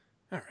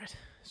All right,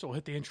 so we'll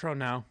hit the intro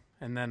now,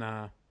 and then,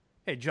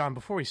 hey, John,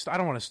 before we start, I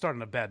don't want to start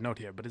on a bad note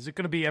here, but is it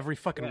going to be every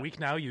fucking week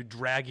now you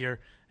drag your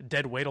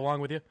dead weight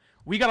along with you?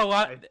 We got a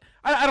lot.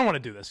 I don't want to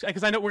do this,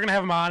 because I know we're going to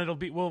have him on.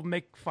 We'll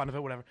make fun of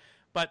it, whatever.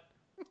 But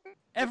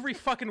every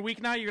fucking week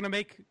now you're going to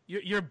make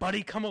your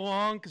buddy come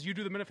along because you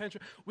do the Minifan show.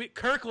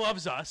 Kirk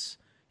loves us.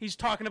 He's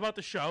talking about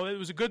the show. It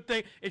was a good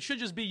thing. It should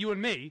just be you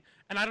and me,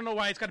 and I don't know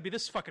why it's got to be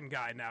this fucking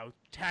guy now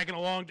tagging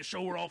along to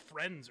show we're all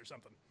friends or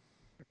something.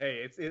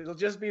 Hey, it'll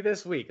just be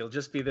this week. It'll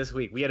just be this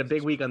week. We had a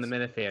big week on the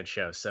Minifan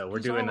show, so we're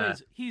doing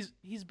that. He's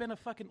been a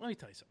fucking. Let me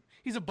tell you something.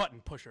 He's a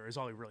button pusher, is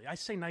all he really. I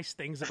say nice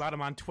things about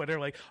him on Twitter,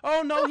 like,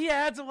 oh no, he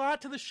adds a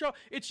lot to the show.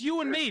 It's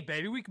you and me,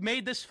 baby. We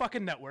made this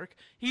fucking network.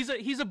 He's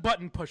a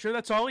button pusher.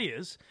 That's all he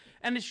is,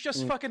 and it's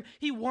just fucking.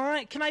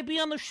 Can I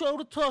be on the show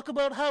to talk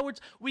about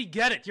Howard's? We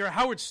get it. You're a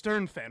Howard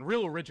Stern fan,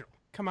 real original.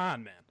 Come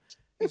on, man.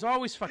 He's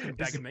always fucking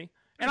begging me,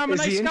 and I'm a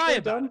nice guy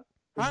about it.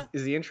 Huh?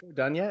 Is the intro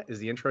done yet? Is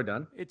the intro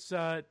done? It's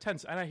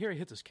tense, and I hear he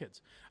hits his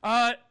kids.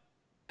 Hey,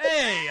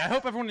 I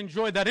hope everyone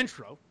enjoyed that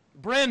intro.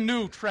 Brand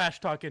new Trash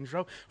Talk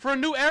intro for a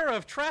new era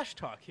of Trash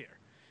Talk here.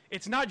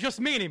 It's not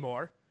just me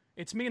anymore.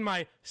 It's me and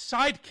my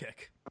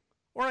sidekick,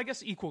 or I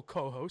guess equal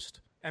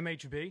co-host,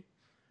 MHB.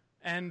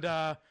 And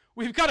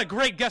we've got a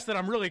great guest that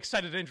I'm really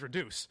excited to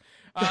introduce.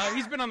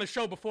 He's been on the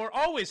show before.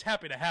 Always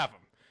happy to have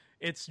him.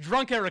 It's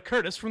Drunk Eric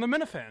Curtis from the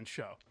Minifan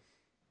Show.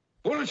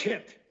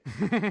 Bullshit.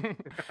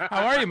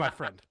 How are you, my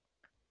friend?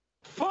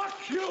 Fuck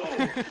you!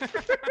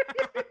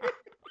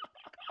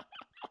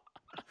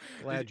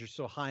 Glad you're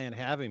so high on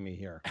having me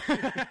here.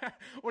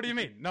 What do you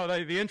mean? No,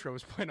 the intro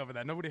was playing over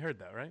that. Nobody heard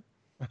that, right?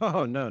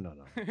 Oh, no.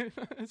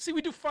 See,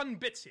 we do fun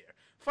bits here.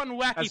 Fun,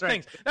 wacky That's right.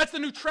 things. That's the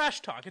new Trash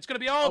Talk. It's going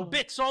to be all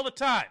bits all the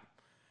time.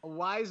 A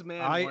wise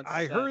man.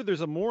 I heard there's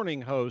a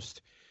morning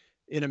host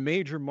in a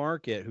major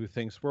market who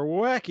thinks we're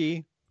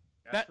wacky.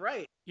 That's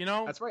right. You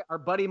know? That's right. Our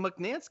buddy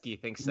McNansky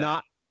thinks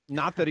that.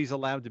 Not that he's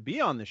allowed to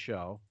be on the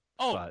show.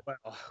 Oh, but...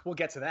 well, we'll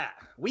get to that.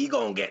 We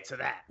gonna get to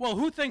that. Well,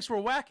 who thinks we're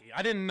wacky?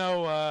 I didn't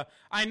know.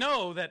 I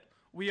know that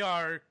we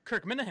are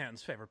Kirk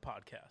Minahan's favorite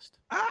podcast.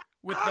 I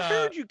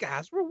heard you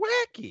guys were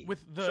wacky.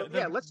 With the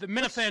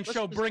Minifan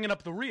show bringing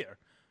up the rear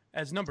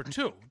as number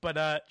 2.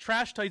 But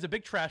Trash Talk, he's a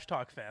big Trash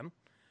Talk fan.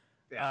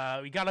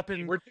 Yeah. We got up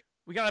into the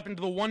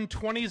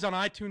 120s on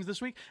iTunes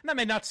this week, and that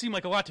may not seem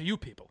like a lot to you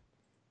people,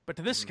 but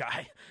to this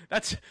guy,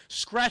 that's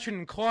scratching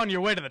and clawing your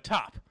way to the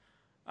top.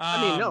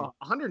 I mean, no,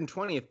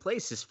 120th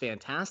place is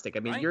fantastic.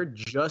 I mean, right? You're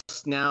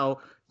just now,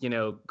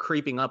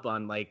 creeping up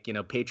on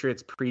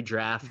Patriots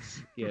pre-draft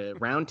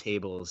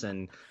roundtables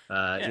and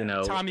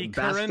Tommy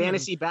Curran,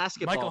 fantasy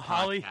basketball, Michael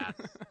Holley.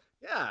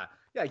 yeah,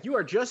 you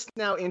are just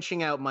now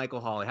inching out Michael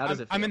Holley. How does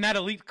it feel? I'm in that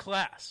elite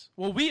class.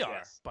 Well, we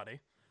are,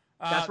 buddy.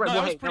 That's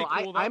right. Cool,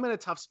 I'm in a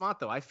tough spot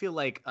though. I feel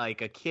like a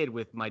kid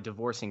with my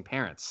divorcing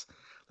parents.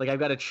 Like I've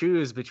got to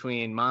choose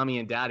between mommy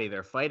and daddy.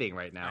 They're fighting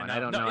right now, and I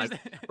don't know.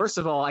 First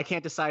of all, I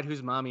can't decide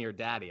who's mommy or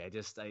daddy.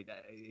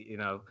 You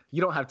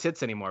don't have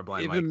tits anymore,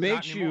 Blind Mike. If it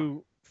makes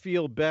you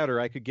feel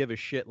better, I could give a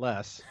shit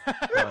less.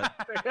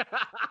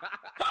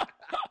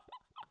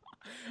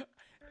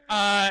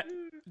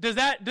 Does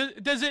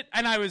it?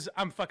 And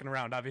I'm fucking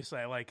around. Obviously,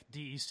 I like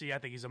D.E.C. I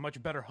think he's a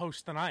much better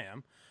host than I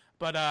am.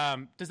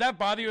 But does that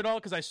bother you at all?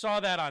 Because I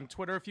saw that on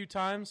Twitter a few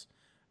times.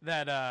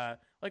 That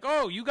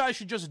you guys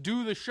should just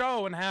do the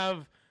show and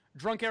have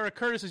Drunk Eric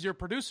Curtis as your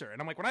producer.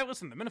 And I'm like, when I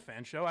listen to the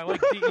Minifan show, I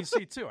like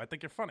D.E.C. too. I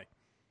think you're funny.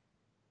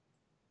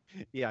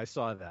 Yeah, I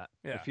saw that.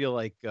 Yeah. I feel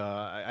like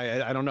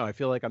I don't know. I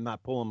feel like I'm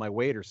not pulling my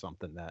weight or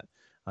something, that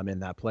I'm in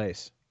that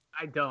place.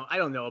 I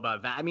don't know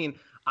about that. I mean,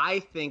 I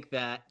think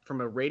that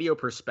from a radio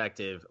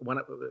perspective,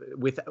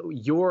 with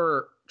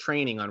your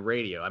training on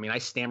radio, I mean, I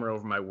stammer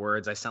over my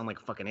words. I sound like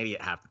a fucking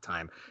idiot half the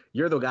time.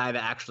 You're the guy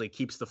that actually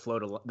keeps the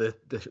float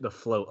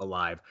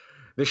alive,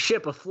 the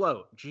ship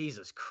afloat.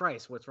 Jesus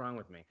Christ, what's wrong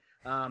with me?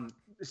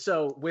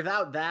 So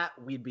without that,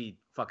 we'd be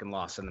fucking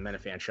lost in the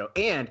Minifan show,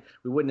 and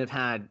we wouldn't have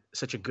had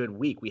such a good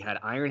week. We had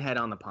Ironhead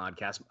on the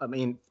podcast. I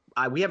mean,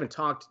 we haven't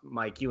talked,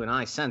 Mike, you and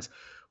I, since.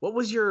 What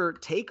was your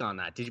take on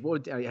that?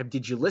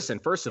 Did you listen?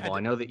 First of all, I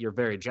know that you're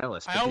very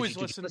jealous. I always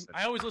listen.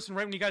 I always listen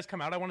right when you guys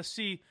come out. I want to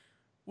see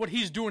what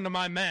he's doing to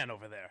my man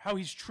over there, how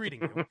he's treating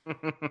you.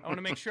 I want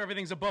to make sure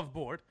everything's above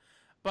board.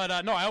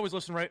 But no, I always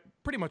listen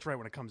pretty much right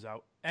when it comes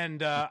out.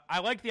 And I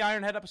like the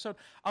Ironhead episode.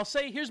 I'll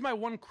say here's my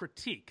one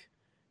critique.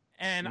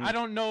 And I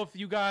don't know if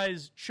you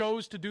guys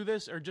chose to do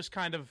this or just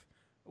kind of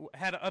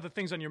had other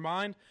things on your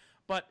mind.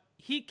 But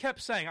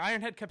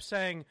Ironhead kept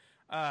saying,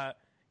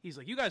 he's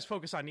like, you guys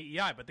focus on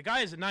EEI, but the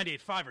guys at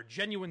 98.5 are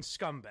genuine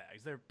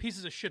scumbags. They're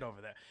pieces of shit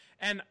over there.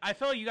 And I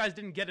felt like you guys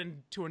didn't get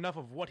into enough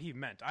of what he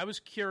meant. I was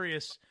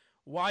curious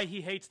why he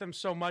hates them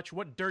so much,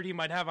 what dirt he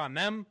might have on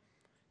them.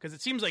 Because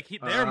it seems like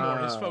they're more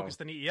his focus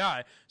than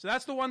EEI. So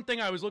that's the one thing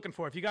I was looking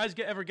for. If you guys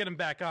ever get him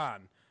back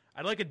on,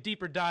 I'd like a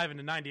deeper dive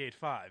into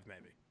 98.5,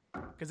 maybe.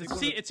 Because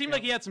it seemed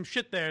like he had some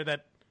shit there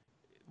that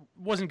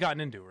wasn't gotten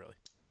into, really.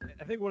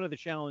 I think one of the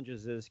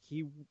challenges is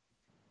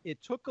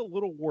it took a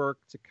little work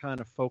to kind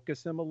of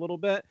focus him a little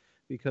bit,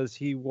 because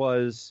he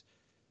was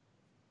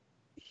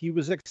he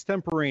was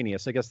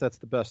extemporaneous. I guess that's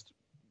the best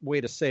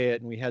way to say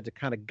it. And we had to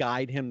kind of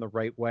guide him the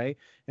right way.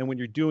 And when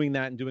you're doing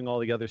that and doing all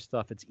the other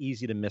stuff, it's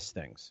easy to miss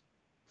things.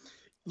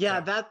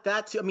 Yeah,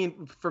 that's. I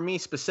mean, for me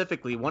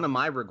specifically, one of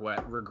my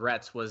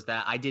regrets was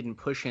that I didn't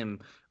push him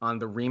on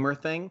the Reamer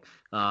thing,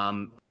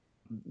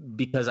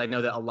 because I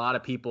know that a lot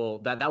of people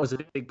that was a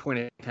big point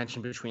of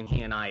contention between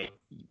he and I,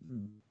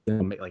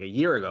 like a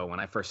year ago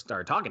when I first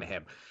started talking to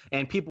him,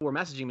 and people were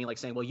messaging me like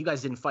saying, "Well, you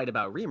guys didn't fight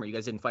about Reamer. You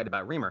guys didn't fight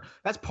about Reamer."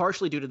 That's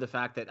partially due to the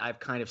fact that I've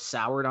kind of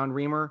soured on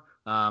Reamer.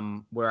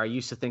 Where I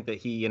used to think that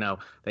he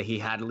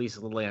had at least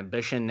a little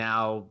ambition.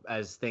 Now,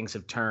 as things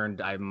have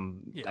turned, I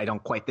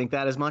don't quite think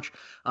that as much.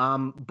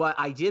 But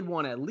I did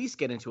want to at least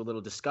get into a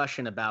little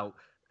discussion about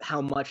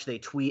how much they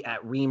tweet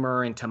at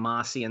Reamer and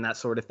Tomasi and that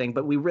sort of thing.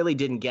 But we really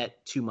didn't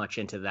get too much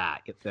into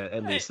that,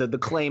 at least the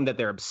claim that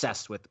they're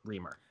obsessed with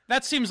Reamer.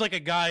 That seems like a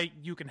guy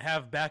you can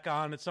have back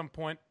on at some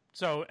point.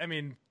 So, I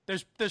mean,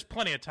 there's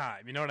plenty of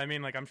time. You know what I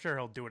mean? Like, I'm sure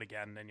he'll do it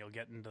again, and you'll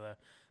get into the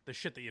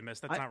shit that you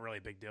missed. That's not really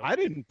a big deal. I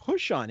didn't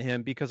push on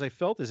him because I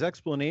felt his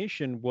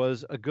explanation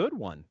was a good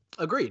one.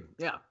 Agreed.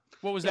 Yeah.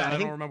 What was that? I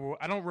don't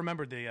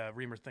remember the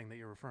Reamer thing that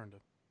you're referring to.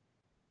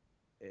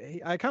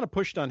 I kind of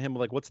pushed on him,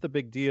 like, what's the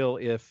big deal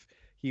if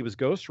he was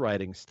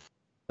ghostwriting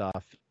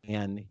stuff?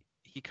 And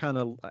he kind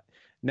of,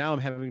 now I'm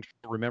having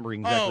trouble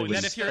remembering exactly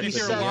what that if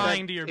you're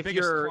lying to your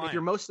biggest client. If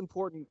your most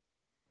important,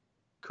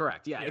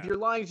 correct, yeah. If you're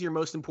lying to your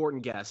most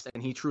important guest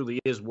and he truly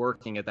is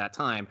working at that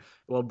time,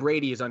 well,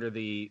 Brady is under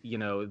the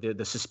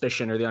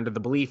suspicion or under the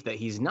belief that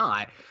he's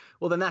not.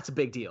 Well, then that's a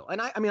big deal. And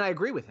I mean, I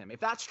agree with him. If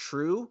that's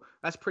true,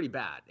 that's pretty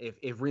bad.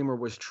 If Reamer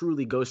was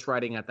truly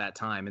ghostwriting at that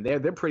time, and they're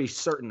pretty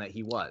certain that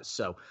he was.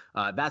 So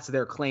that's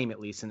their claim,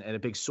 at least, and a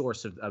big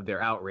source of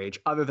their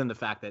outrage, other than the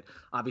fact that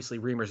obviously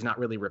Reamer's not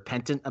really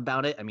repentant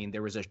about it. I mean,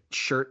 there was a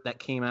shirt that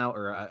came out,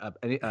 or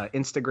an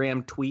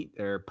Instagram tweet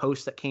or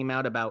post that came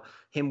out about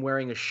him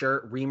wearing a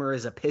shirt, Reamer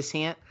is a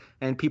pissant,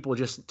 and people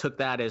just took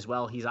that as,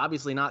 well, he's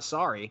obviously not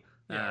sorry.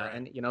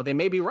 And, they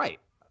may be right.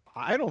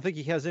 I don't think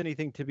he has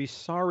anything to be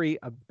sorry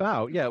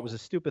about. Yeah, it was a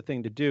stupid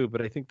thing to do,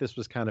 but I think this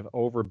was kind of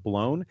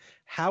overblown.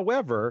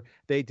 However,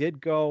 they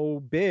did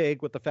go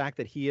big with the fact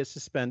that he is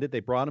suspended. They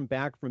brought him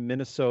back from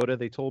Minnesota.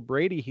 They told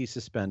Brady he's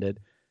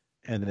suspended,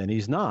 and then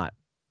he's not.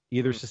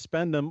 Either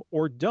suspend him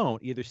or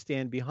don't. Either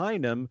stand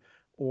behind him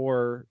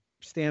or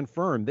stand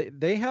firm.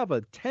 They have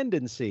a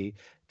tendency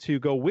to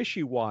go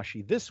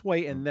wishy-washy this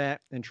way and that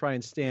and try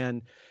and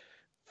stand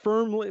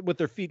firmly with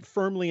their feet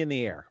firmly in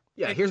the air.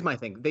 Yeah, here's my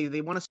thing.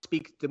 They want to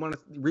speak.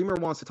 Reamer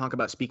wants to talk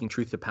about speaking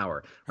truth to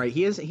power, right?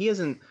 He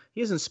hasn't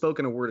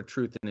spoken a word of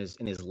truth in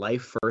his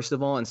life. First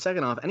of all, and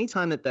second off,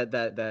 anytime that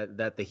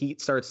the heat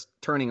starts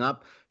turning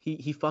up,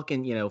 he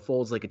fucking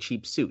folds like a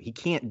cheap suit. He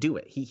can't do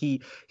it.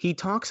 He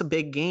talks a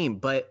big game,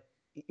 but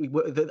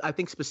I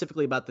think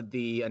specifically about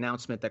the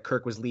announcement that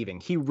Kirk was leaving.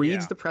 He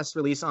reads the press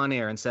release on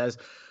air and says,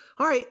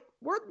 "All right,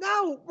 we're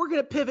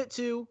gonna pivot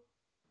to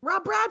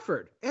Rob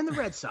Bradford and the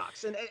Red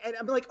Sox," and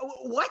I'm like,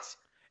 what?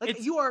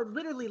 Like, you are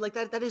literally like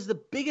that. That is the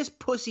biggest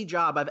pussy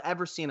job I've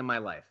ever seen in my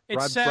life.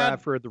 Rob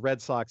Bradford, the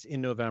Red Sox in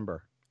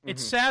November.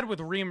 It's sad with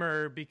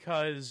Reamer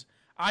because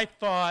I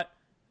thought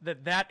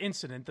that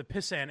incident, the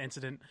pissant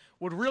incident,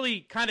 would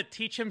really kind of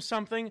teach him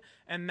something,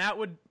 and that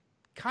would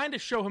kind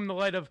of show him the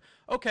light of,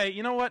 okay,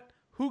 you know what?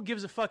 Who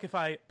gives a fuck if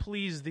I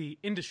please the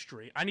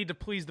industry? I need to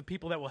please the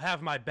people that will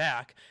have my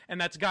back,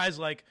 and that's guys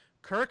like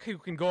Kirk, who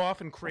can go off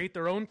and create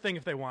their own thing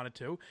if they wanted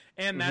to,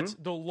 and that's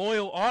the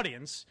loyal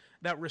audience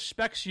that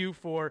respects you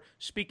for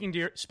speaking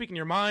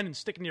your mind and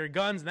sticking to your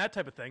guns and that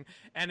type of thing.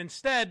 And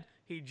instead,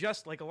 he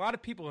just, like a lot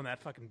of people in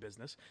that fucking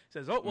business,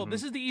 says, "Oh, well,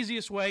 this is the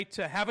easiest way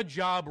to have a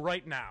job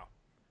right now."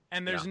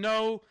 And there's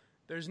no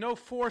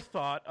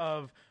forethought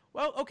of,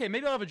 well, okay,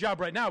 maybe I'll have a job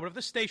right now, but if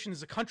this station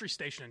is a country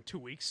station in 2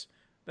 weeks,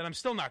 then I'm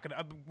still not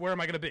gonna. Where am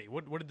I gonna be?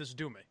 What did this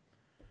do me?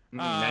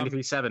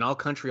 93.7, all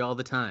country, all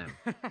the time.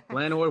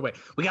 Land Ordway.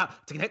 We got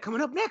coming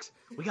up next.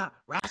 We got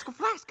Rascal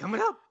Flatts coming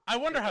up. I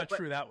wonder how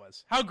true that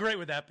was. How great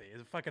would that be?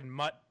 Is a fucking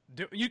Mutt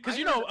do? Because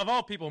of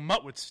all people,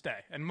 Mutt would stay,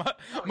 and Mutt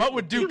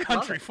would do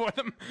country for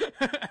them.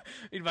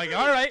 He'd be like,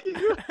 "All right."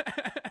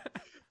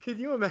 Can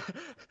you imagine?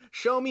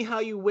 Show me how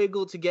you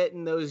wiggle to get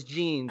in those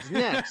jeans.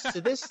 Next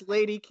to this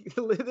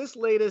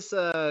latest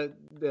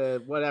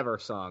whatever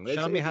song.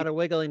 Show me how to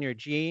wiggle in your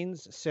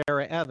jeans,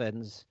 Sarah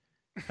Evans.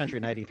 Country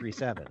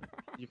 93.7.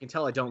 You can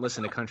tell I don't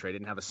listen to country. I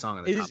didn't have a song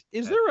on the top.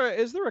 Is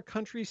there a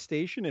country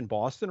station in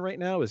Boston right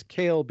now? Is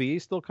KLB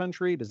still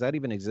country? Does that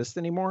even exist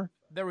anymore?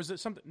 There was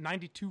something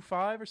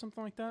 92.5 or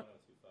something like that.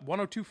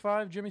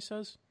 102.5. Jimmy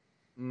says.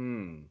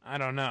 I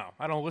don't know.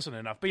 I don't listen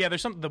enough. But yeah,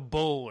 there's something, the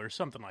Bull or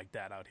something like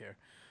that out here.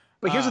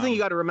 But here's the thing you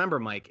got to remember,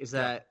 Mike, is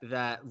that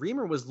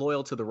Reamer was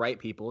loyal to the right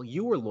people.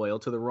 You were loyal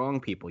to the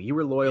wrong people. You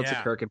were loyal to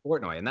Kirk and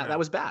Portnoy, and that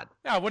was bad.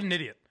 Yeah, what an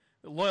idiot.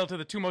 Loyal to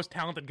the two most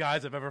talented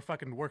guys I've ever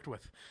fucking worked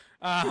with.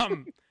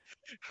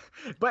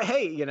 But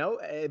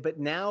hey, but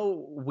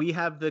now we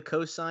have the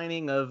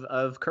co-signing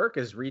of Kirk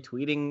as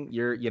retweeting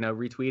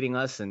retweeting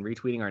us and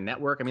retweeting our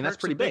network. I mean, Kirk's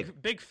that's pretty big.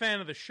 Big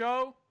fan of the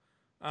show.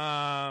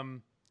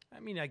 I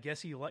mean, I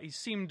guess he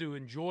seemed to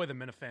enjoy the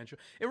Minifan show.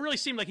 It really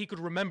seemed like he could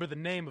remember the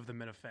name of the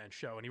Minifan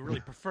show, and he really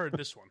preferred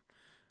this one.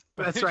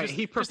 But That's right.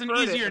 He preferred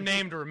just an easier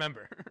name to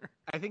remember.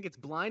 I think it's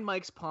Blind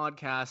Mike's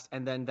podcast,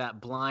 and then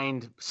that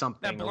blind something.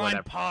 That blind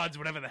whatever. pods,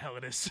 whatever the hell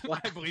it is.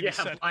 I believe yeah, he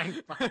said.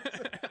 Blind Pods.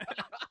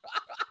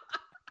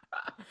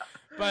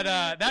 But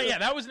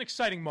that was an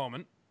exciting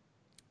moment.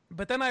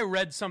 But then I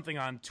read something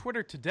on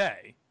Twitter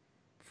today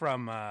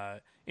from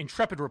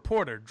intrepid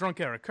reporter Drunk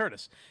Eric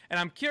Curtis,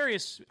 and I'm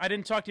curious. I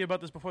didn't talk to you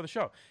about this before the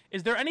show.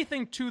 Is there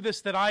anything to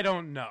this that I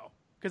don't know?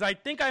 Because I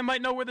think I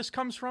might know where this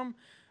comes from.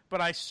 But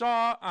I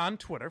saw on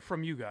Twitter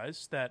from you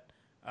guys that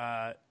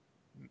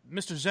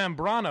Mr.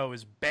 Zambrano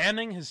is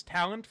banning his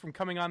talent from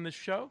coming on this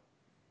show.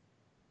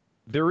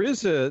 There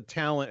is a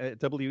talent at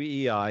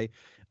WEI,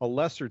 a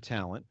lesser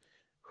talent,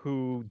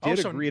 who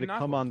did agree to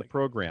come on the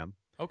program.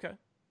 Okay.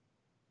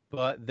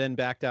 But then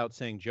backed out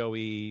saying,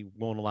 Joey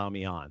won't allow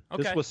me on.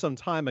 Okay. This was some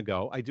time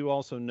ago. I do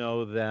also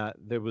know that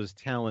there was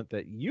talent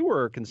that you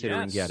were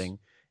considering getting,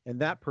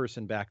 and that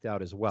person backed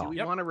out as well. Do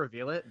we want to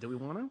reveal it? Do we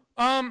want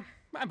to?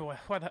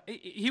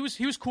 He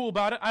was cool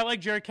about it. I like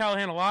Jerry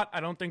Callahan a lot. I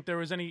don't think there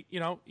was any,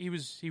 he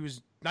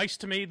was nice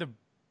to me the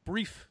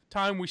brief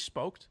time we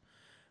spoke,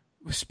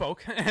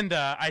 and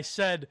I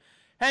said,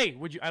 "Hey,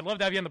 I'd love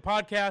to have you on the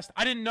podcast."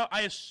 I didn't know.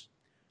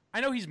 I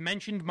know he's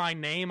mentioned my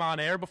name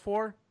on air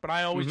before, but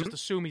I always just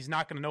assume he's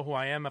not going to know who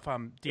I am if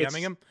I'm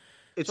DMing him.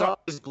 It's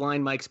always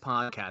Blind Mike's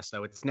podcast,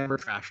 though. It's never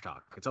trash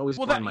talk. It's always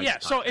Blind Mike's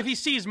podcast. So if he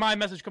sees my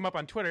message come up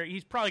on Twitter,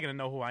 he's probably going to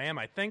know who I am,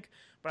 I think.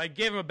 But I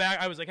gave him a back.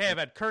 I was like, hey, I've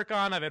had Kirk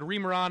on, I've had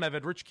Reamer on, I've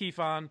had Rich Keefe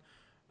on.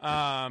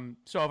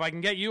 So if I can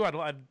get you, I'd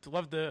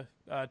love to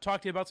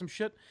talk to you about some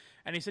shit.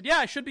 And he said, yeah,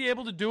 I should be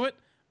able to do it.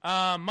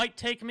 Might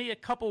take me a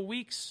couple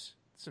weeks.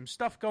 Some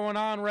stuff going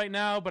on right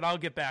now, but I'll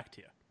get back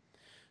to you.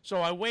 So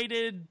I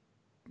waited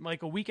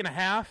like a week and a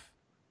half,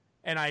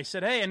 and I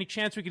said, hey, any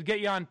chance we could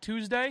get you on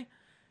Tuesday?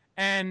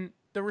 And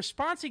the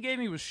response he gave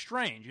me was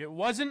strange. It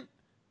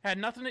had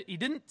nothing he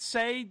didn't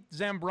say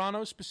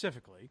Zambrano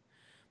specifically,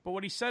 but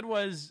what he said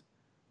was,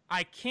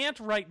 I can't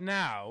right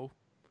now,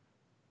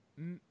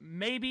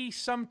 maybe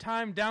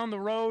sometime down the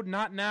road,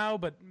 not now,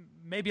 but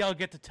maybe I'll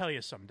get to tell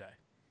you someday.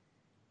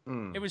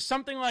 It was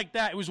something like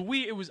that. It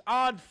was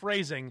odd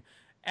phrasing,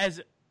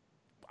 as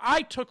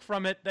I took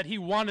from it that he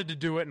wanted to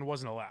do it and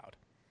wasn't allowed.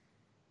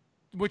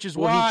 Which is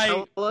why... Will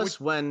he tell us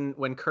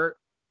when Kirk...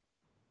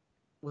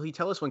 Will he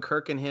tell us when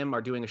Kirk and him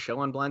are doing a show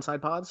on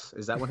Blindside Pods?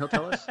 Is that when he'll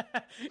tell us?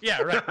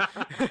 Yeah, right.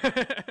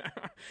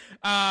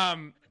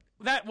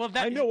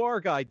 I know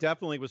our guy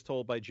definitely was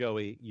told by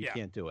Joey, you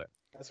can't do it.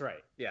 That's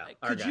right. Yeah.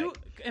 Could you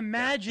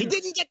imagine? He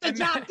didn't get the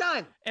job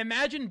done.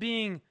 Imagine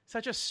being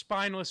such a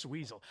spineless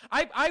weasel.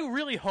 I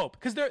really hope,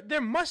 because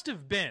there must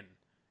have been,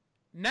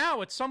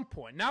 now at some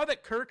point, now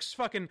that Kirk's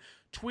fucking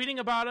tweeting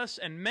about us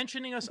and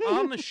mentioning us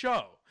on the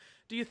show,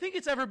 do you think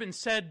it's ever been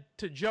said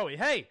to Joey,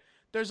 hey,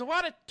 there's a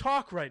lot of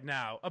talk right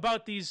now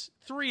about these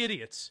three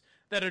idiots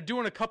that are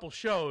doing a couple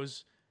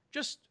shows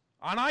just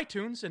on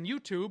iTunes and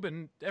YouTube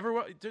and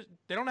everywhere.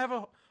 They don't have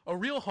a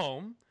real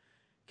home.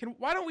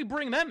 Why don't we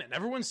bring them in?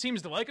 Everyone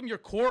seems to like them. Your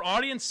core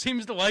audience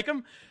seems to like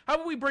them. How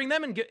about we bring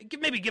them and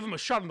maybe give them a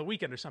shot on the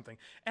weekend or something?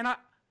 And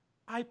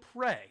I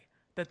pray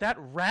that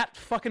rat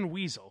fucking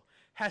weasel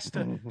has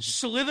to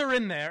slither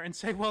in there and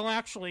say, well,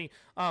 actually,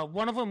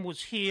 one of them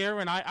was here,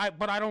 and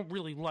but I don't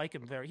really like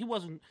him very. He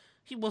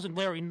wasn't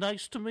very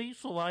nice to me,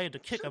 so I had to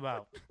kick him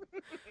out.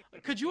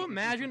 Could you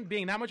imagine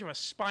being that much of a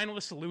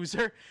spineless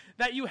loser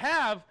that you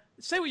have?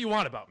 Say what you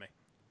want about me.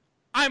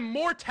 I'm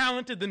more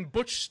talented than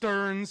Butch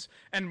Stearns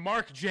and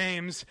Mark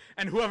James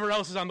and whoever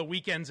else is on the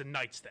weekends and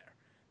nights there.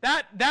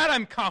 That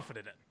I'm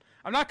confident in.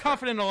 I'm not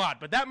confident in a lot,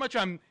 but that much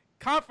I'm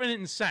confident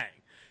in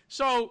saying.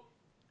 So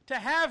to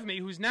have me,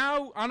 who's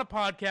now on a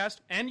podcast,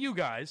 and you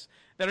guys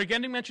that are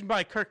getting mentioned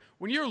by Kirk,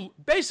 when you're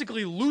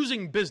basically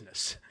losing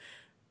business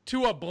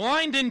to a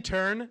blind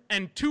intern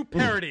and 2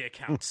 parody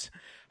accounts,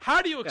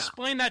 how do you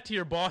explain that to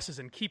your bosses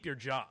and keep your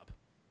job?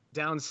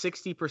 Down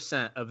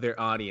 60% of their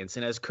audience.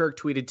 And as Kirk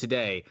tweeted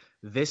today,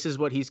 this is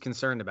what he's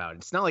concerned about.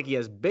 It's not like he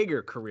has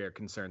bigger career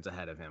concerns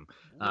ahead of him,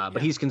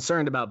 but he's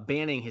concerned about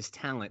banning his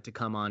talent to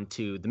come on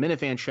to the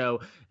Minifan show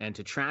and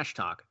to Trash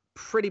Talk.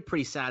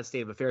 Pretty sad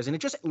state of affairs. And it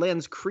just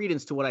lends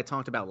credence to what I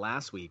talked about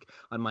last week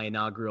on my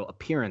inaugural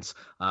appearance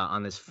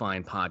on this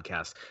fine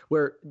podcast,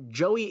 where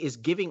Joey is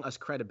giving us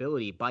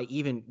credibility by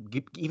even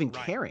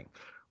caring.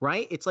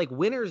 Right? It's like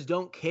winners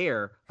don't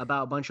care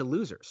about a bunch of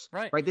losers.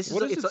 Right? This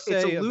is it's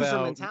a loser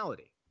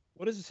mentality.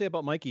 What does it say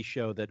about Mikey's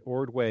show that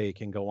Ordway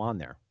can go on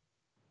there?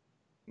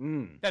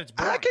 That it's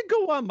boring. I can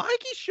go on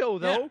Mikey's show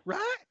though,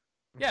 right?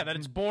 Yeah, that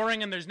it's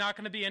boring and there's not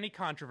going to be any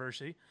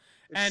controversy.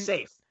 It's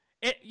safe.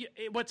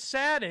 What's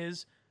sad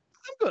is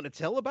I'm going to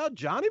tell about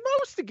Johnny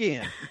Most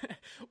again.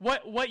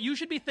 What you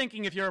should be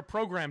thinking if you're a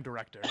program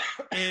director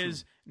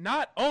is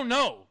not, oh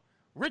no,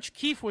 Rich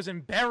Keefe was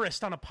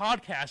embarrassed on a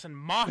podcast and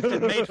mocked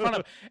and made fun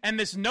of, and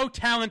this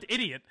no-talent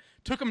idiot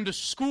took him to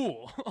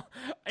school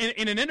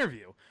in an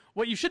interview.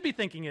 What you should be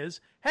thinking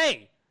is,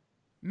 hey,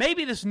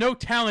 maybe this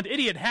no-talent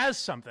idiot has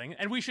something,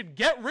 and we should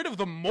get rid of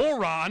the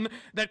moron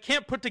that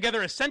can't put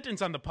together a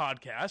sentence on the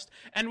podcast,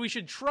 and we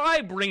should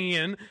try bringing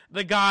in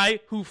the guy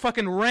who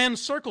fucking ran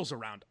circles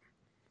around him.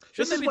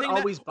 This is what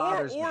always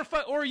bothers me.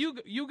 Or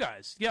you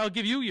guys, yeah, I'll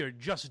give you your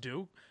just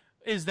due,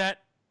 is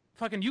that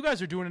fucking you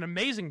guys are doing an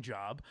amazing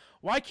job.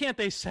 Why can't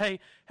they say,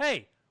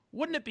 hey,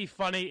 wouldn't it be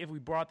funny if we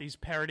brought these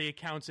parody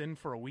accounts in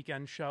for a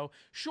weekend show?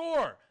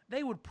 Sure,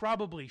 they would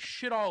probably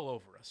shit all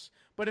over us.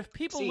 But if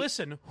people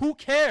listen, who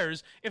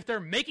cares if they're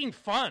making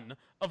fun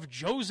of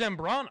Joe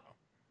Zambrano?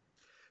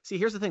 See,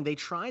 here's the thing. They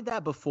tried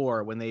that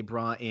before when they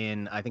brought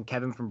in, I think,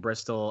 Kevin from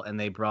Bristol, and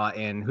they brought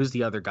in, who's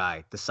the other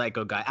guy? The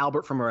psycho guy,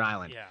 Albert from Rhode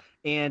Island. Yeah.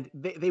 And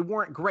they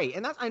weren't great.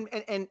 And that's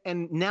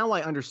and now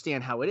I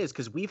understand how it is,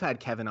 because we've had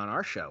Kevin on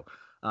our show,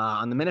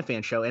 on the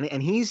Minifan show,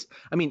 and he's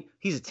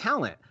a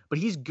talent, but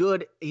he's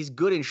good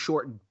in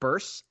short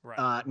bursts,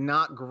 right.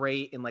 Not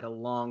great in like a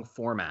long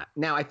format.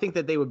 Now I think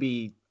that they would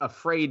be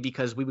afraid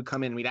because we would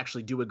come in and we'd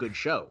actually do a good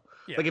show.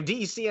 Yeah. Like if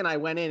D.E.C and I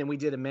went in and we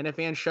did a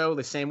Minifan show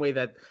the same way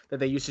that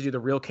they used to do the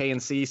Real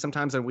K&C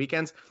sometimes on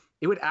weekends,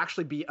 it would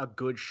actually be a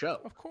good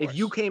show. Of course. If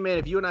you came in,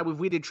 if you and I, if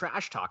we did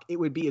trash talk, it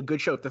would be a good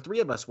show. If the three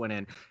of us went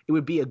in, it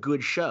would be a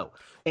good show.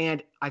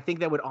 And I think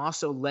that would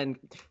also lend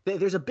 –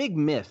 there's a big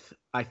myth,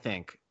 I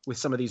think, with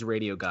some of these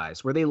radio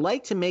guys where they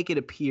like to make it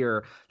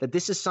appear that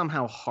this is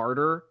somehow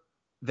harder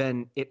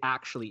than it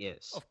actually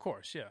is. Of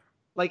course, yeah.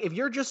 Like if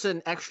you're just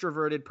an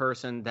extroverted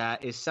person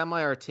that is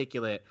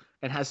semi-articulate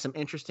and has some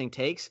interesting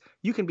takes,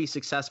 you can be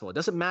successful. It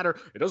doesn't matter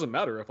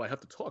if I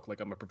have to talk like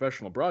I'm a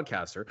professional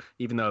broadcaster,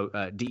 even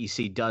though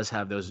D.E.C does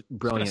have those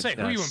brilliant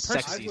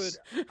sexies.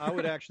 I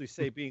would actually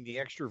say being the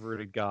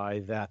extroverted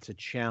guy, that's a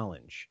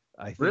challenge.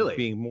 I think really?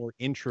 Being more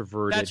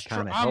introverted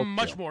kind of I'm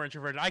much more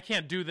introverted. I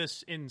can't do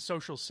this in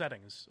social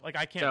settings. Like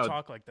I can't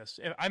talk like this.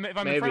 If I'm in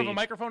front of a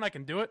microphone, I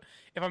can do it.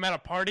 If I'm at a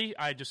party,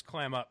 I just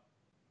clam up.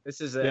 This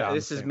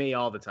is me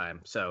all the time.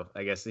 So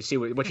I guess you see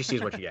what you see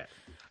is what you get.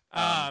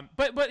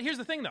 But here's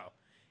the thing though,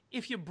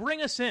 if you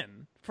bring us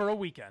in for a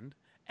weekend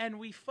and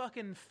we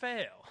fucking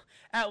fail,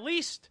 at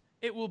least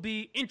it will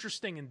be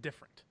interesting and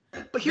different.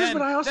 But here's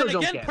what I also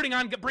don't get.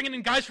 Bringing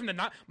in guys from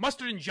the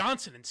Mustard and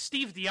Johnson and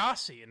Steve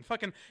D.E.C and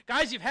fucking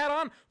guys you've had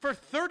on for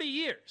 30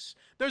 years.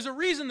 There's a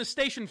reason the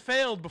station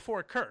failed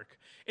before Kirk.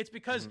 It's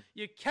because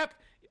you kept.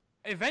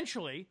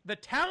 Eventually, the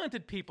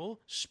talented people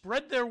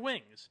spread their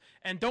wings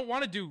and don't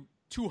want to do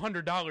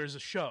 $200 a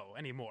show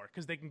anymore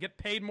because they can get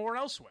paid more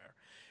elsewhere.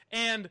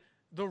 And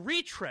the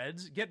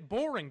retreads get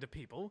boring to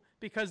people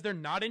because they're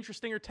not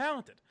interesting or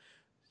talented.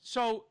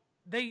 So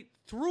they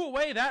threw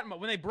away that.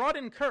 When they brought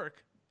in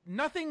Kirk,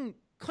 nothing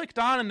clicked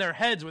on in their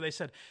heads where they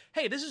said,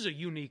 hey, this is a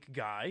unique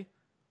guy.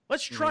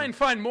 Let's try and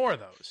find more of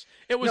those.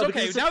 It was,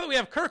 okay, now that we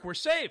have Kirk, we're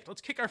saved.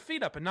 Let's kick our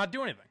feet up and not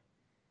do anything.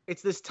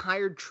 It's this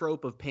tired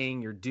trope of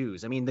paying your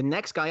dues. I mean, the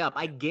next guy up,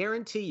 I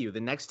guarantee you, the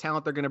next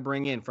talent they're going to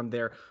bring in from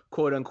their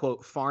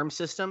quote-unquote farm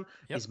system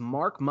is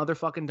Mark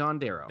motherfucking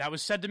Dondero. That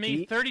was said to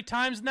me 30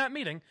 times in that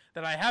meeting,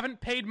 that I haven't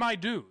paid my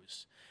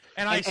dues.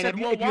 And I said,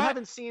 if you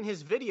haven't seen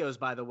his videos,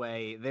 by the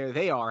way,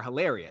 they are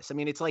hilarious. I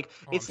mean, it's like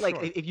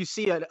if you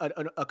see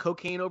a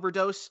cocaine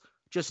overdose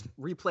just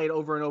replayed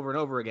over and over and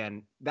over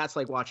again, that's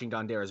like watching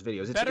Dondero's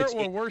videos. Better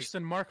or worse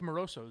than Mark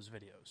Moroso's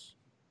videos?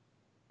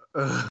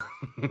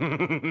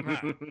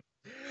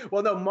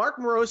 Well, no, Mark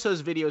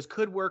Moroso's videos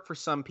could work for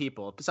some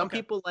people. Some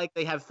people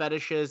they have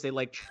fetishes, they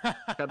like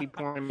chubby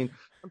porn. I mean,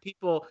 some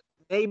people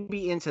may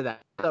be into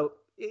that. So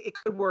it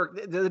could work.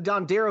 The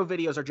Dondero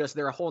videos are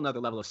they're a whole nother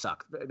level of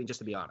suck. I mean, just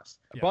to be honest.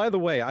 Yeah. By the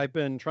way, I've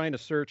been trying to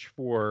search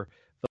for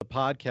the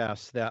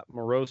podcasts that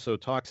Moroso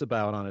talks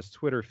about on his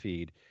Twitter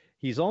feed.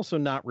 He's also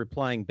not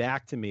replying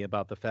back to me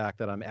about the fact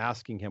that I'm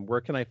asking him,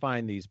 where can I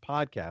find these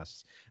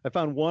podcasts? I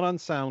found one on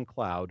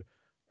SoundCloud.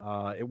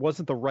 It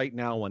wasn't the Right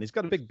Now one. He's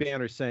got a big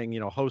banner saying,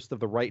 host of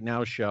the Right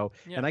Now show.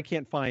 Yeah. And I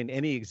can't find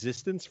any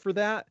existence for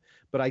that.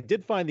 But I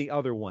did find the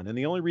other one. And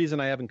the only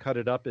reason I haven't cut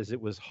it up is it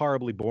was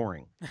horribly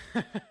boring.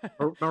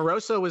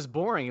 Moroso was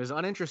boring. It was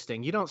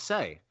uninteresting. You don't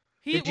say.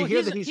 Did you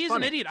hear that he's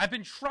an idiot. I've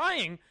been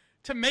trying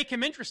to make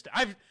him interesting.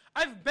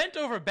 I've bent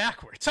over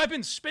backwards. I've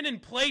been spinning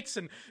plates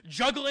and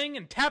juggling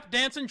and tap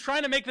dancing,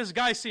 trying to make this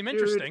guy seem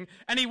interesting,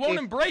 and he won't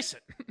embrace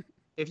it.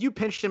 If you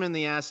pinched him in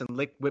the ass and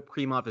licked whipped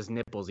cream off his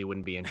nipples, he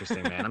wouldn't be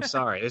interesting, man. I'm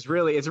sorry. It's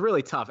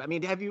really tough. I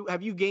mean, have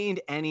you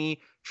gained any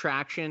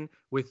traction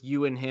with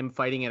you and him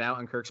fighting it out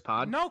on Kirk's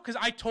pod? No, because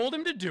I told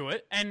him to do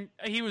it, and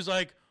he was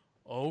like,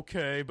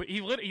 okay. But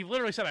he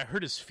literally said I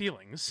hurt his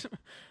feelings.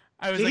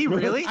 Did he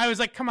really? I was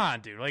like, come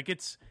on, dude. Like,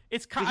 it's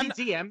Did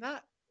he DM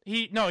that?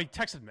 He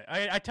texted me.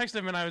 I texted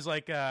him, and I was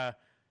like,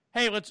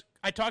 hey,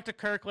 I talked to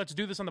Kirk. Let's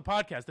do this on the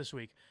podcast this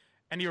week.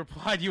 And he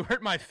replied, you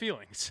hurt my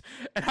feelings.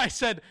 And I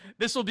said,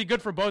 this will be good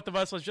for both of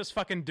us. Let's just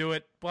fucking do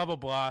it, blah, blah,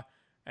 blah.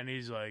 And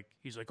he's like,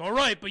 all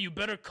right, but you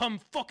better come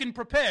fucking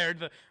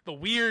prepared. The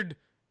weird,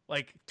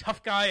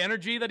 tough guy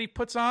energy that he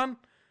puts on.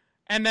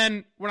 And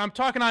then when I'm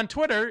talking on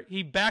Twitter,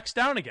 he backs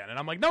down again. And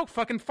I'm like, no,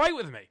 fucking fight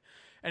with me.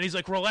 And he's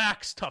like,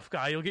 relax, tough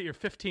guy. You'll get your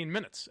 15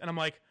 minutes. And I'm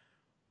like,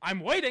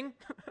 I'm waiting.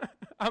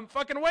 I'm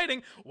fucking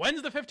waiting.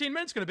 When's the 15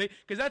 minutes going to be?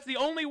 Because that's the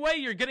only way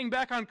you're getting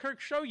back on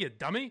Kirk's show, you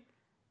dummy.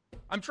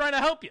 I'm trying to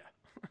help you.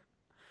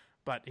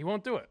 But he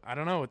won't do it. I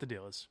don't know what the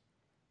deal is.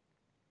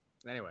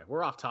 Anyway,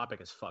 we're off topic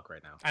as fuck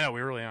right now. I know,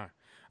 we really are.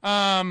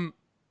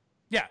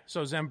 Yeah,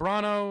 so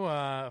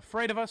Zambrano,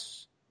 afraid of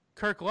us.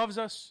 Kirk loves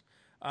us.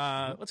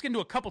 Let's get into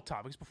a couple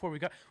topics before we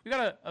got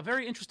a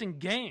very interesting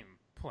game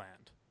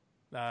planned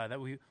that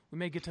we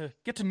may get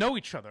to know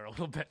each other a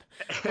little bit.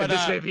 But,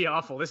 this may be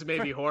awful. This may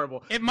be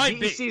horrible. It might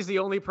be. D.E.C. is the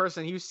only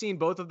person. You've seen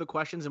both of the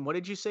questions, and what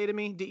did you say to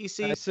me,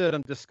 D.E.C.? I said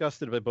I'm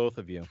disgusted by both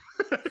of you.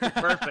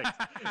 Perfect.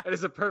 That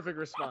is a perfect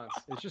response.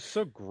 It's just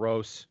so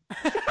gross.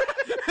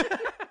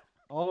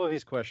 All of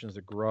these questions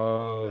are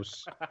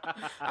gross.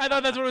 I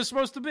thought that's what it was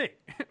supposed to be.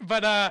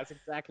 But that's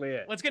exactly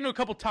it. Let's get into a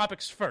couple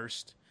topics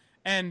first.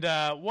 And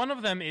one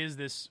of them is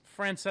this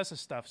Francesa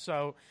stuff.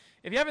 So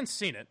if you haven't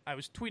seen it, I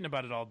was tweeting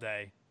about it all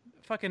day.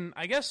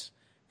 I guess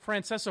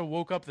Francesa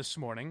woke up this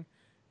morning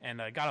and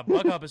got a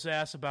bug up his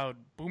ass about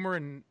Boomer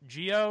and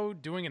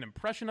Gio doing an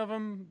impression of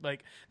him.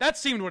 Like, that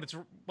seemed what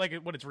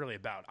it's really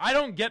about. I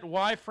don't get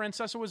why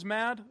Francesa was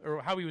mad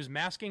or how he was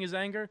masking his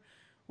anger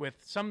with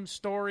some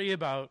story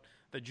about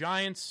the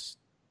Giants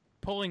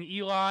pulling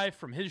Eli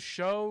from his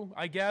show,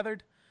 I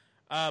gathered.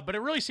 But it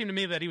really seemed to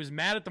me that he was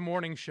mad at the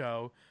morning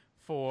show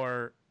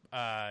for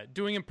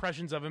doing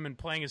impressions of him and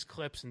playing his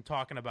clips and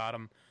talking about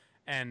him.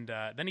 And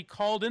then he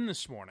called in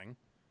this morning.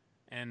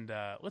 And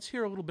let's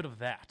hear a little bit of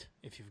that,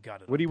 if you've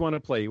got it. What do you want to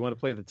play? You want to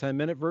play the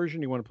 10-minute version?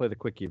 Or you want to play the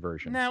quickie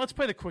version? Nah, let's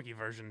play the quickie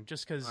version,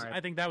 just because I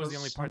think that was the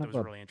only part that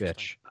was really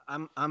interesting.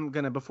 I'm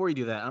gonna, before you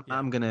do that,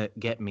 I'm gonna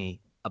get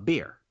me a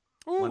beer.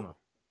 Ooh. One more.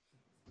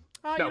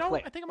 You know,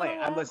 I think I'm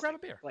gonna grab a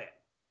beer. Play it.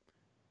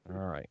 All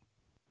right.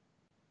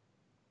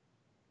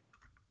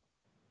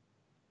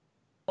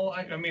 Well,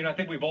 I mean, I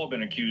think we've all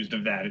been accused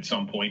of that at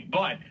some point,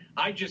 but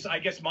I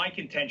guess my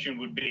contention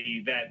would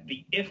be that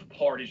the if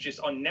part is just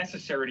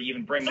unnecessary to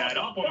even bring that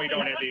up when we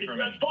don't have the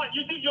information. That's fine.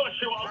 You do your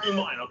show, I'll do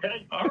mine,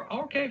 okay?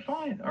 Okay,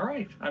 fine. All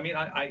right. I mean,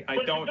 I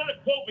but don't. But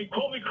you gotta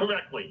quote me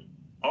correctly.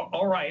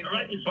 All right. All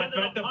right?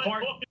 But the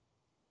part.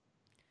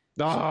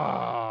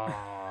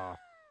 Ah.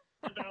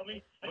 About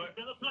me. And you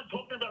spend enough time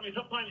talking about me,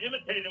 sometimes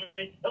imitating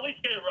me. At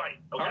least get it right,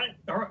 okay?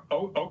 All right.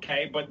 Oh,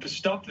 okay. But the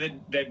stuff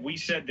that we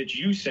said that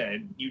you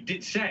said, you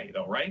did say,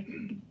 though, right?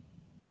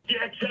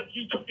 Yeah, except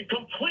you took it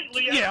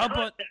completely Yeah, out of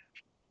but context.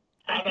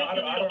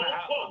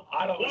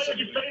 I don't Why listen don't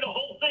you to say the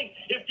whole thing?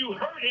 If you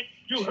heard it,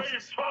 you heard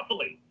it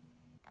properly.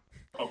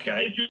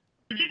 Okay. If you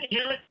didn't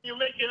hear it, you're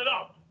making it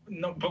up.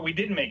 No, but we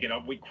didn't make it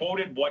up. We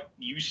quoted what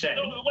you said.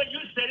 No, the way you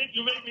said it,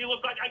 you made me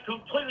look like I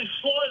completely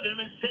slaughtered them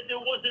and said there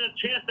wasn't a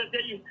chance that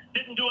they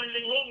didn't do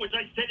anything wrong, which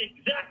I said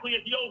exactly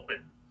at the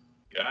open.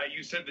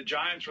 You said the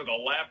Giants were the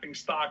laughing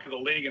stock of the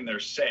league, and they're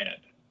sad.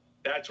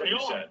 That's what They you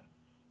are. said.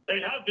 They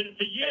have been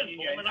for years,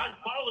 and I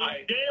follow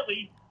them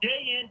daily,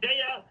 day in, day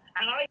out,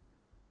 and I...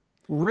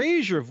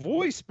 Raise your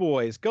voice,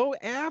 boys. Go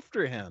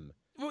after him.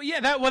 Well,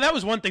 yeah, that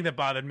was one thing that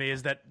bothered me,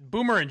 is that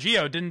Boomer and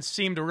Gio didn't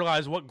seem to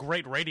realize what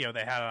great radio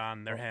they had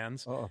on their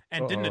hands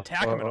and didn't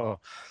attack him at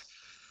all.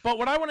 But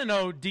what I want to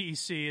know,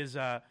 D.E.C., is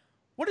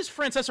what is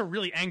Francesa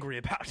really angry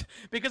about?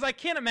 Because I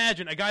can't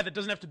imagine a guy that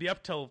doesn't have to be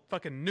up till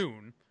fucking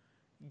noon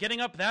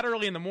getting up that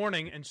early in the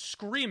morning and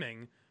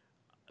screaming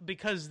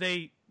because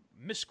they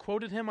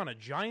misquoted him on a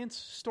Giants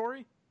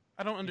story.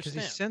 I don't understand.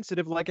 Because he's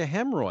sensitive like a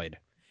hemorrhoid.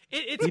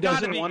 It's he gotta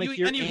doesn't be. want to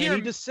hear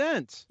any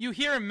dissent. You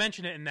hear him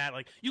mention it in that,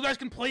 like, you guys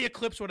can play your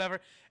clips,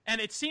 whatever.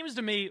 And it seems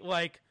to me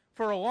like,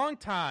 for a long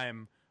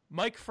time,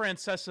 Mike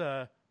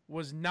Francesa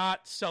was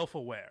not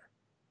self-aware.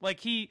 Like,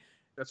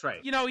 That's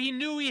right. You know, he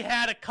knew he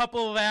had a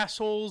couple of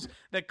assholes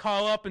that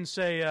call up and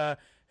say,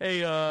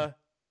 hey,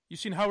 you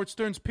seen Howard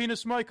Stern's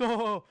penis, Mike?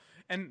 Oh,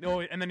 and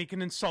then he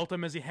can insult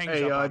him as he hangs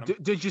up on him.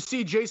 Did you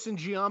see Jason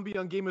Giambi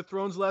on Game of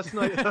Thrones last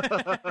night?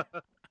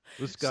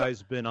 This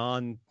guy's been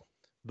on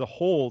the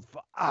hold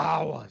for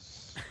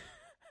hours.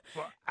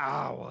 For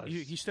hours.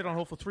 He stayed on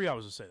hold for 3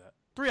 hours to say that.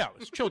 3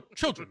 hours.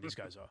 Children, these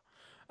guys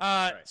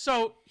are. Right.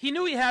 So he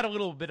knew he had a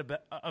little bit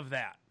of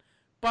that.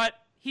 But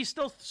he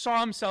still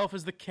saw himself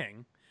as the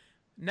king.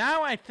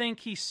 Now I think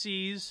he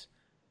sees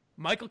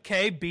Michael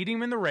Kay beating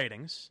him in the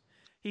ratings.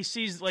 He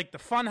sees, like, the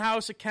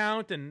Funhouse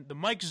account and the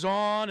Mike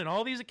Zahn and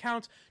all these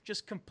accounts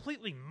just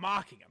completely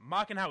mocking him.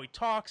 Mocking how he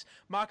talks.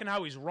 Mocking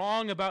how he's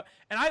wrong about...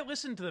 And I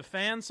listen to the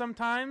fans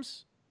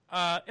sometimes...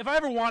 if I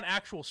ever want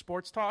actual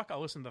sports talk, I'll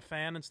listen to the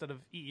Fan instead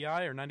of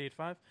EEI or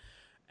 98.5.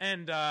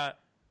 And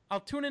I'll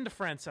tune into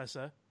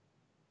Francesa,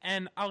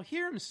 and I'll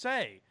hear him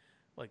say,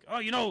 like, oh,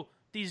 you know,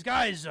 these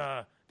guys,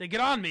 they get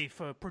on me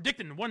for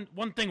predicting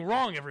one thing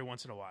wrong every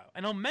once in a while.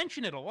 And he'll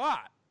mention it a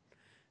lot.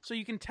 So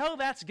you can tell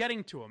that's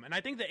getting to him. And I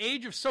think the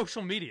age of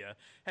social media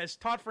has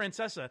taught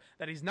Francesa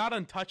that he's not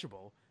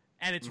untouchable,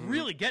 and it's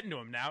really getting to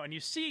him now. And you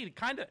see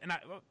kind of, and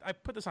I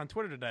put this on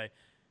Twitter today,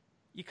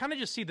 you kind of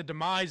just see the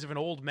demise of an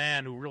old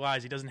man who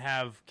realized he doesn't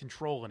have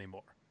control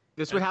anymore.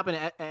 This would happen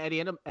to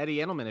Eddie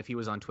Edelman if he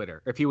was on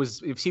Twitter. If he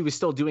was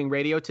still doing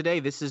radio today,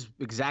 this is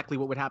exactly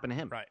what would happen to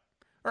him. Right.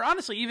 Or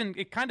honestly, even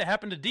it kind of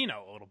happened to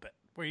Dino a little bit.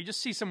 where you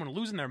just see someone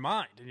losing their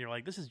mind, and you're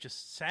like, this is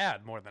just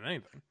sad more than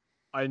anything.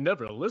 I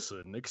never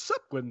listen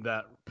except when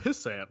that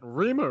pissant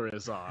Reamer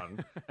is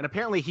on. And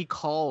apparently he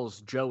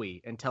calls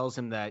Joey and tells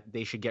him that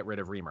they should get rid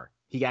of Reamer.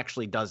 He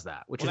actually does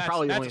that, which is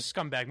probably that's only... a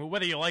scumbag move.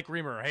 Whether you like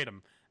Reamer or hate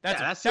him,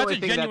 that's the a only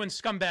thing genuine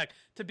scumbag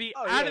to be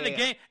out of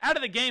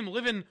the game,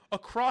 living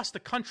across the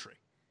country,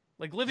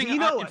 like living. Do you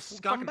know a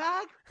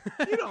scumbag?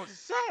 You don't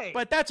say.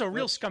 But that's a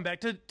real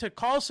scumbag to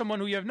call someone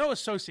who you have no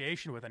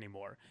association with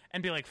anymore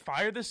and be like,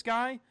 fire this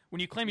guy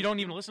when you claim you don't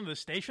even listen to the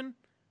station.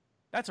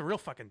 That's a real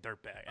fucking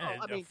dirtbag.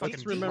 I mean,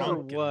 let's remember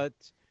what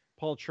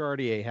Paul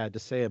Chartier had to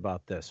say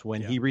about this.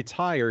 When he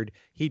retired,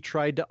 he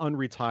tried to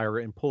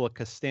unretire and pull a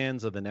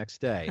Costanza the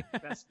next day.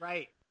 That's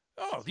right.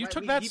 Oh, you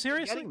took that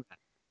seriously?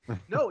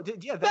 No,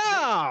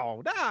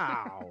 no.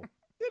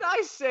 Did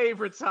I say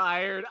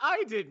retired?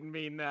 I didn't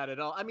mean that at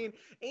all. I mean,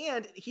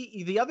 and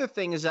the other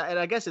thing is that, and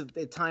I guess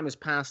the time has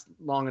passed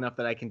long enough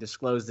that I can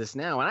disclose this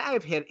now, and I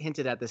have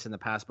hinted at this in the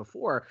past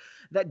before,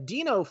 that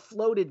Dino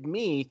floated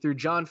me through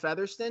John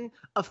Featherston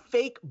a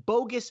fake,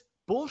 bogus,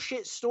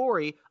 bullshit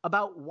story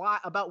about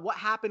what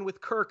happened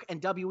with Kirk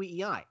and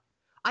WEEI.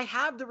 I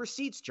have the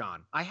receipts,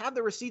 John. I have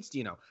the receipts,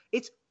 Dino.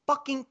 It's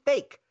fucking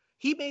fake.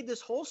 He made this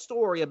whole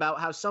story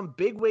about how some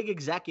bigwig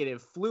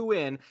executive flew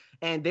in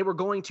and they were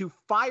going to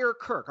fire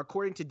Kirk,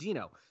 according to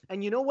Dino.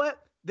 And you know what?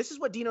 This is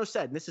what Dino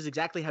said, and this is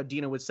exactly how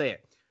Dino would say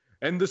it.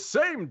 And the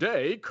same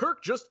day,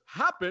 Kirk just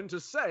happened to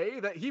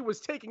say that he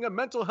was taking a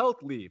mental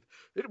health leave.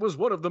 It was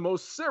one of the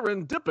most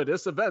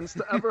serendipitous events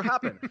to ever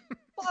happen.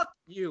 Fuck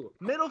you.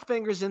 Middle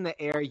fingers in the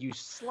air, you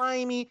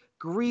slimy,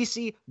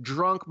 greasy,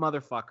 drunk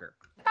motherfucker.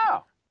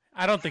 Oh.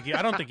 I don't think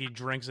he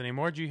drinks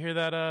anymore. Did you hear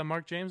that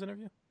Mark James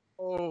interview?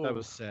 Oh, that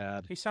was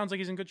sad. He sounds like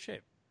he's in good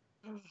shape.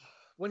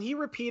 When he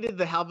repeated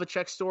the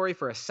Havlicek story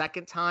for a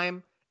second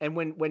time, and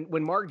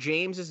when Mark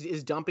James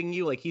is dumping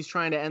you, like he's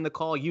trying to end the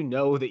call, you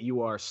know that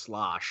you are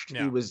sloshed.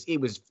 Yeah. He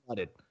was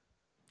flooded.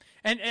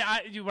 And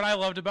what I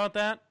loved about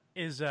that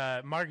is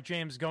Mark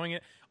James going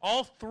it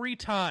all 3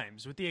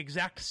 times with the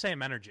exact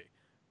same energy.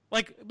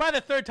 Like by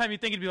the 3rd time, you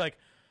think he'd be like,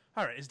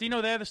 "All right, is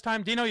Dino there this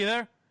time? Dino, you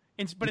there?"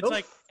 But it's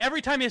like every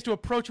time he has to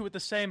approach it with the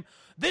same,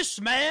 this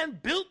man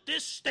built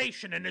this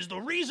station and is the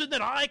reason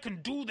that I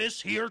can do this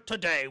here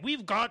today.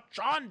 We've got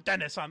John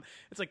Dennis on.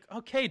 It's like,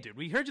 okay, dude,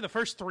 we heard you the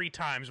first 3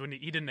 times when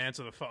he didn't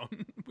answer the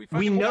phone.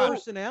 we know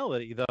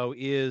personality, though,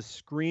 is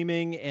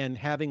screaming and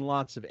having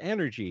lots of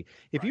energy.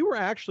 If you were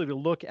actually to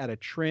look at a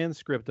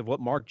transcript of what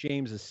Mark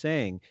James is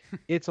saying,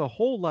 it's a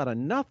whole lot of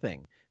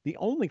nothing. The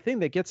only thing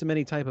that gets him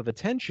any type of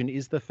attention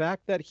is the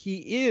fact that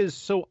he is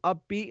so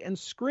upbeat and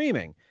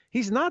screaming.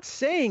 He's not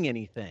saying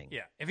anything.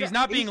 Yeah, if he's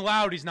not being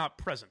loud, he's not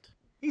present.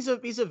 He's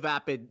a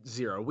vapid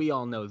zero. We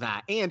all know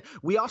that. And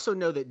we also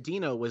know that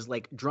Dino was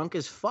like drunk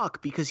as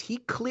fuck because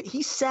he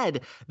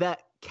said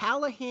that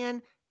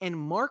Callahan and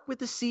Mark with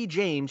the C.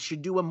 James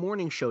should do a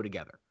morning show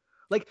together.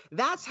 Like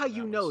that's how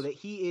you know that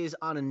he is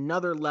on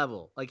another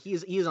level. Like he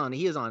is on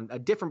a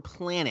different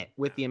planet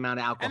with the amount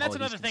of alcohol. And that's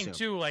another thing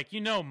too. Like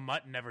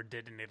Mutt never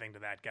did anything to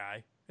that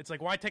guy. It's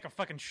like why take a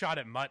fucking shot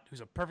at Mutt,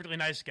 who's a perfectly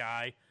nice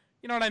guy.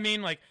 You know what I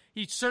mean? Like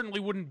he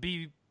certainly wouldn't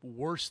be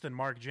worse than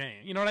Mark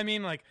James. You know what I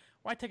mean? Like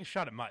why take a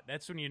shot at Mutt?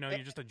 That's when you know you're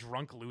just a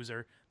drunk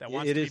loser that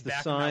wants to be back in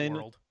that world. It is the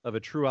sign of a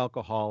true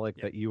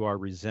alcoholic that you are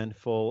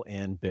resentful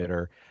and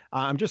bitter.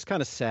 I'm just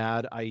kind of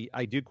sad.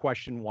 I do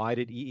question why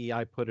did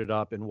EEI put it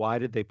up and why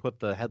did they put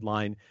the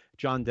headline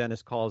John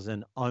Dennis calls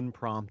in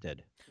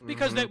unprompted?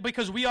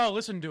 Because we all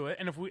listened to it,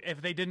 and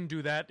if they didn't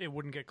do that, it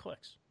wouldn't get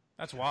clicks.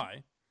 That's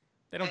why.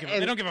 They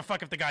don't give a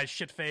fuck if the guy's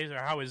shit faced or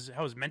how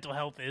his mental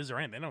health is or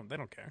anything. They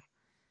don't care.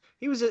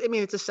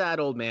 It's a sad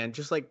old man,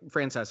 just like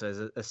Francesa is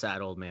a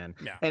sad old man.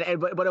 Yeah.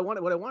 But what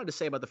I wanted to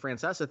say about the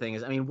Francesa thing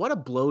is, I mean, what a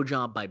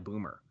blowjob by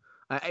Boomer.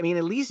 I mean,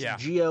 at least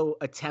Gio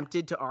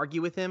attempted to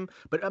argue with him,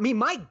 but I mean,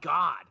 my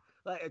God,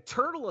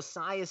 Turtle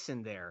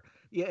Esiason there.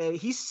 Yeah,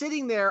 he's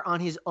sitting there on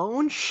his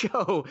own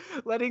show,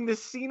 letting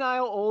this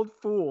senile old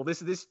fool,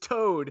 this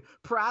toad,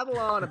 prattle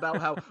on about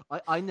how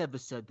I never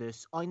said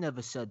this, I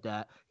never said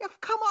that. Yeah,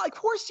 come on, of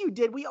course you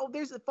did.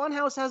 There's the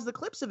Funhouse has the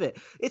clips of it.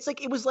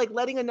 It was like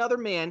letting another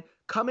man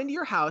come into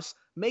your house,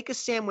 make a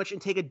sandwich,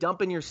 and take a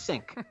dump in your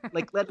sink.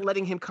 Like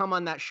letting him come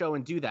on that show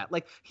and do that.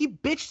 Like he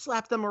bitch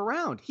slapped them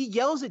around. He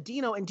yells at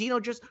Dino, and Dino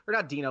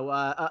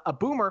a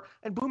Boomer,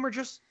 and Boomer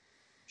just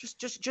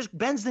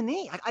bends the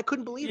knee. I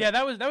couldn't believe it. Yeah,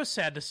 that was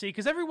sad to see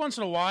because every once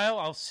in a while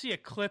I'll see a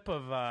clip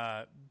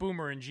of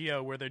Boomer and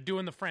Gio where they're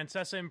doing the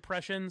Francesa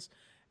impressions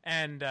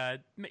and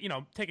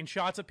taking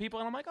shots at people,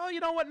 and I'm like, oh, you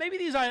know what? Maybe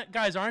these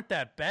guys aren't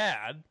that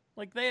bad.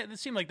 Like they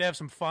seem like they have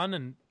some fun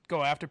and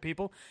go after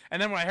people.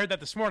 And then when I heard that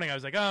this morning, I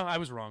was like, oh, I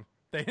was wrong.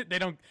 They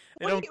don't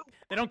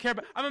care.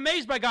 I'm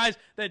amazed by guys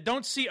that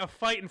don't see a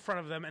fight in front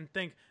of them and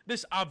think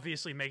this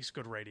obviously makes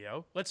good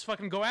radio. Let's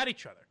fucking go at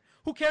each other.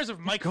 Who cares if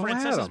Mike Go at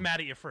Francesa is him.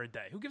 mad at you for a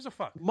day? Who gives a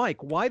fuck?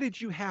 Mike, why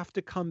did you have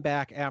to come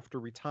back after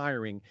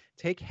retiring,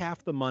 take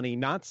half the money,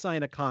 not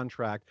sign a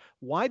contract?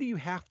 Why do you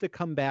have to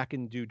come back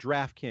and do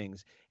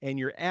DraftKings and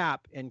your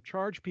app and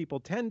charge people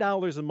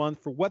 $10 a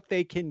month for what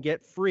they can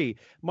get free?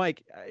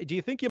 Mike, do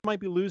you think you might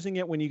be losing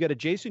it when you get a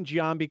Jason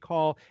Giambi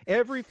call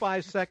every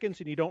 5 seconds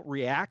and you don't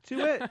react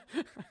to it?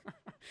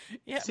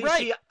 Yeah,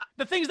 right.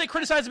 The things they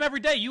criticize him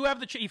every day. You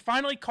have he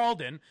finally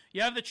called in.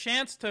 You have the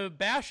chance to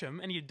bash him,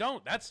 and you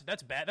don't. That's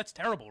bad. That's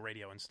terrible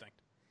radio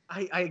instinct.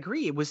 I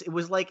agree. It was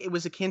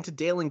akin to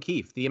Dale and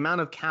Keefe. The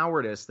amount of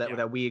cowardice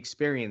that we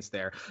experienced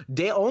there.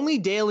 Only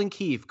Dale and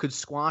Keefe could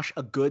squash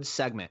a good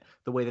segment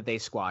the way that they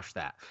squashed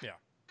that. Yeah.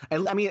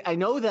 I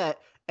know that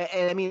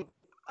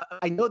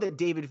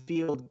David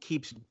Field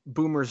keeps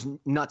Boomer's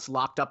nuts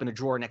locked up in a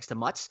drawer next to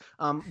Mutt's,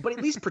 but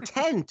at least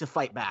pretend to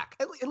fight back.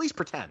 At least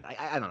pretend.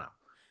 I don't know.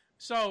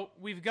 So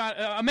we've got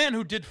a man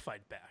who did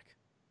fight back,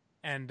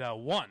 and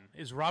one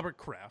is Robert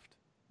Kraft.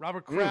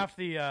 Robert Kraft,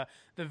 the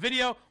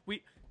video.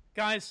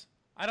 Guys,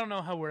 I don't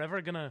know how we're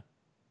ever gonna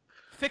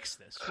fix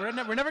this. We're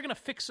never gonna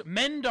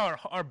mend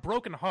our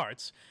broken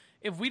hearts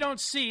if we don't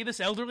see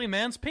this elderly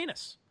man's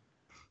penis.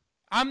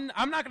 I'm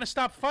not gonna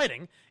stop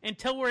fighting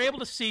until we're able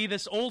to see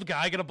this old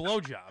guy get a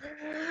blowjob.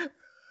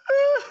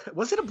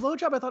 Was it a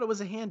blowjob? I thought it was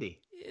a handy.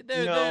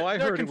 I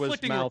heard it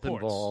was mouth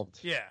reports. involved.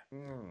 Yeah.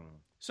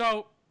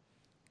 So,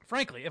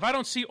 frankly, if I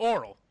don't see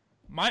oral,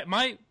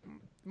 my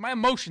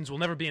emotions will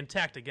never be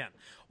intact again.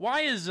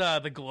 Why is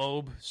the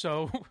Globe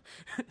so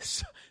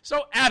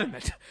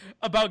adamant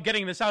about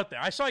getting this out there?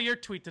 I saw your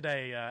tweet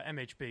today,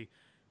 MHB.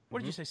 What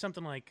did you say?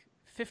 Something like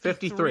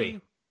 53?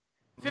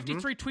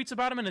 53 tweets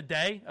about him in a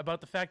day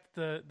about the fact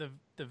that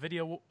the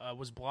video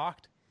was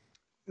blocked?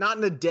 Not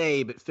in a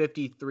day, but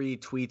 53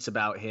 tweets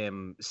about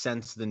him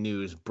since the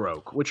news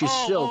broke, which is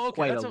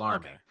quite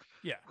alarming.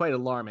 Yeah. Quite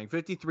alarming.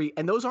 53.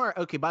 And those aren't,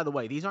 okay, by the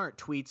way, these aren't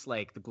tweets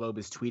like the Globe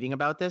is tweeting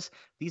about this.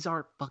 These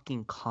aren't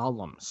fucking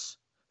columns.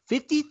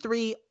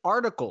 53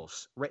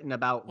 articles written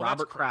about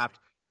Robert Kraft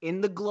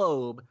in the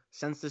Globe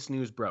since this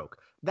news broke.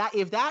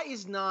 If that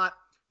is not,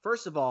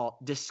 first of all,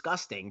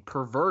 disgusting,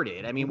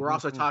 perverted. I mean, we're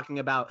also talking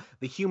about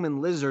the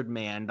human lizard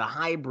man, the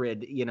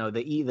hybrid,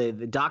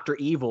 the Dr.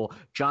 Evil,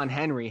 John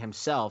Henry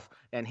himself,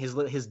 and his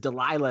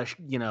Delilah,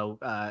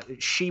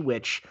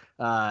 she-witch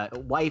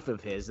wife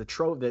of his,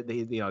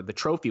 the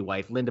trophy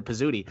wife, Linda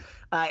Pizzuti.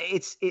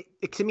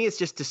 To me, it's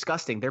just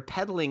disgusting. They're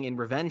peddling in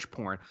revenge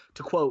porn,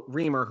 to quote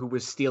Reamer, who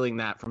was stealing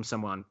that from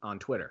someone on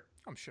Twitter.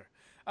 I'm sure.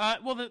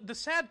 Well, the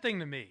sad thing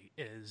to me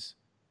is,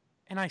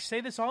 and I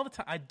say this all the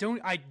time, I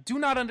do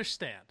not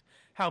understand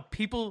how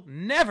people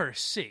never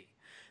see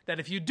that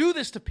if you do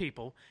this to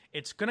people,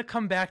 it's going to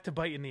come back to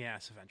bite you in the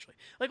ass eventually.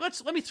 Like,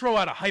 let me throw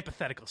out a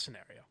hypothetical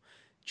scenario.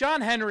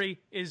 John Henry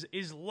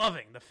is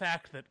loving the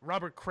fact that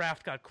Robert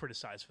Kraft got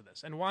criticized for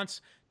this and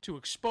wants to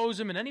expose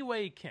him in any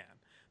way he can.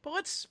 But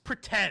let's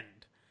pretend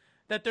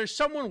that there's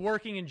someone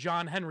working in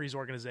John Henry's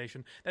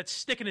organization that's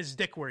sticking his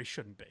dick where he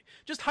shouldn't be.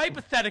 Just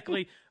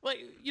hypothetically,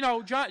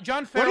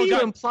 John Farrell. What are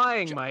you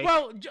implying, Mike?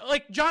 Well,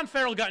 John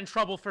Farrell got in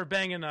trouble for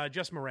banging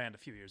Jess Moran a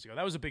few years ago.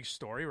 That was a big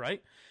story,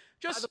 right?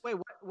 By the way,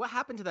 what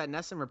happened to that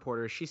Nesson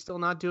reporter? Is she still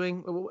not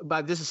doing?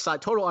 But this is a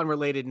total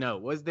unrelated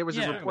note. There was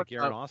a report?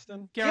 Garen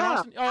Austin.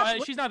 Austin.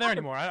 Oh, she's not there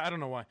anymore. I don't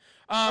know why.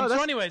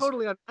 So, anyways,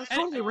 that's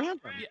totally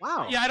random.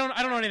 Wow. Yeah, I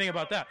don't know anything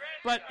about that.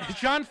 But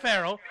John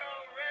Farrell,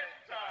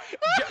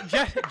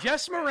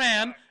 Jess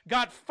Moran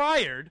got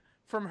fired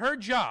from her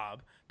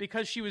job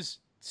because she was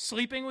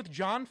sleeping with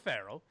John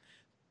Farrell.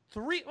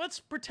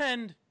 Let's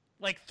pretend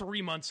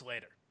 3 months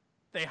later,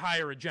 they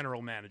hire a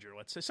general manager,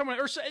 let's say someone,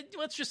 or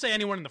let's just say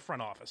anyone in the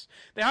front office.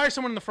 They hire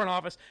someone in the front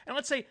office, and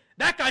let's say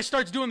that guy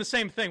starts doing the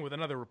same thing with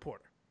another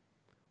reporter.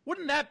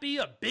 Wouldn't that be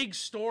a big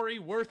story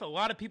worth a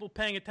lot of people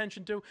paying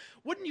attention to?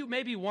 Wouldn't you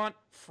maybe want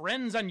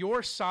friends on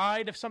your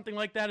side if something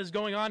like that is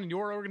going on in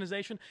your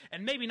organization,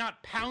 and maybe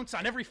not pounce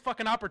on every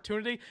fucking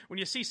opportunity when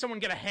you see someone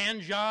get a hand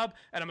job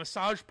at a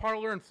massage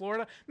parlor in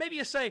Florida? Maybe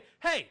you say,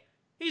 hey,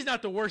 he's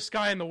not the worst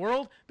guy in the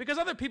world, because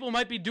other people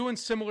might be doing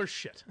similar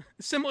shit.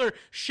 Similar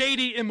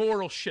shady,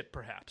 immoral shit,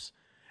 perhaps.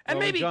 And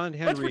maybe,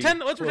 let's pretend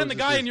the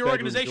guy in your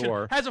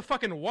organization has a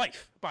fucking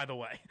wife, by the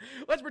way.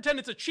 Let's pretend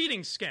it's a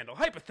cheating scandal,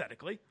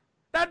 hypothetically.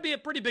 That'd be a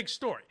pretty big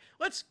story.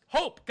 Let's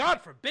hope,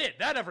 God forbid,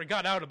 that ever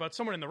got out about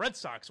someone in the Red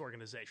Sox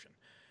organization.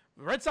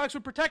 The Red Sox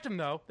would protect him,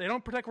 though. They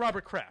don't protect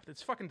Robert Kraft.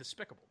 It's fucking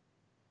despicable.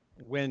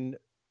 When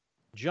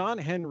John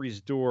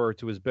Henry's door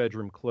to his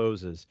bedroom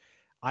closes,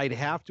 I'd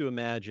have to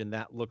imagine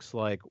that looks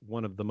like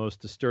one of the most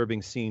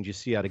disturbing scenes you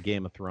see out of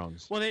Game of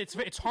Thrones. Well,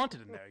 it's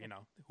haunted in there,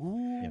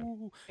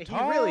 Ooh, yeah.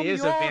 He really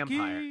is a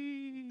vampire.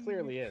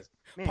 Clearly is.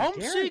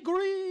 Pumpsy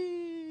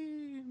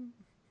Green.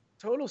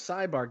 Total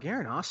sidebar.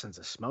 Garen Austin's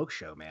a smoke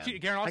show, man.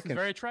 Garen Austin's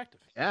very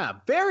attractive. Yeah,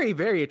 very,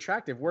 very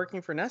attractive.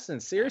 Working for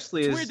Nesson.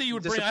 Seriously, it's weird that you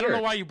would bring. I don't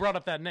know why you brought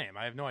up that name.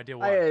 I have no idea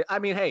why. I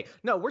mean, hey,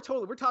 no, we're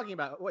talking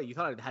about what you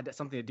thought it had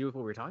something to do with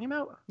what we were talking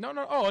about. No.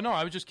 Oh no,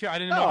 I was just curious. I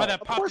didn't know how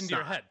that popped into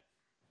your head.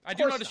 I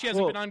do notice she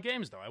hasn't been on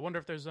games, though. I wonder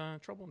if there's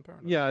trouble in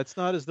Paradise. Yeah, it's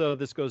not as though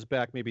this goes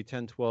back maybe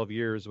 10, 12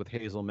 years with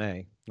Hazel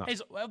May. No.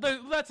 Well,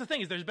 that's the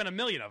thing, is there's been a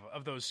million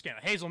of those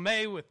scandals. Hazel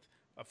May with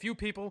a few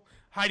people,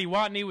 Heidi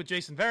Watney with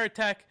Jason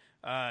Veritek,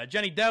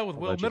 Jenny Dell with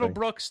Will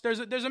Middlebrooks.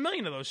 There's a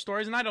million of those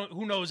stories, and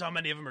who knows how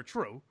many of them are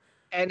true.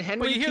 And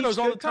Henry you hear keeps those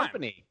all good the time.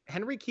 company.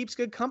 Henry keeps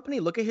good company.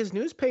 Look at his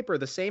newspaper.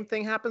 The same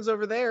thing happens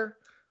over there.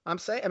 I'm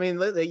saying, I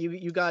mean,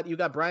 you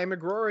got Brian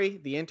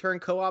McGrory, the intern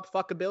co-op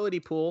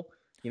fuckability pool.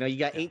 You know, you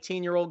got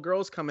 18-year-old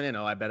girls coming in.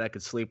 Oh, I bet I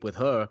could sleep with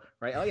her,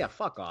 right? Oh yeah,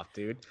 fuck off,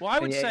 dude. Well, I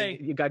would say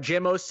you got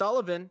Jim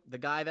O'Sullivan, the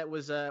guy that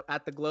was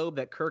at the Globe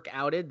that Kirk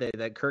outed,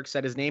 that Kirk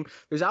said his name.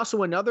 There's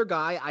also another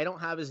guy. I don't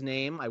have his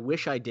name. I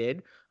wish I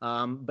did.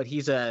 But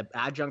he's a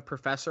adjunct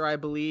professor, I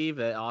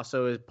believe.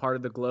 Also is part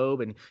of the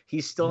Globe, and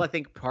he's still, I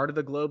think, part of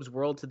the Globe's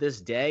world to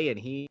this day. And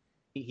he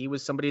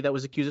was somebody that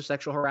was accused of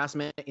sexual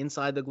harassment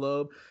inside the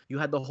Globe. You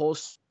had the whole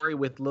story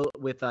with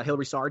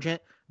Hillary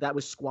Sargent that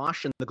was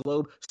squashed, and the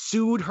Globe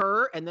sued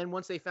her. And then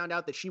once they found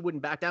out that she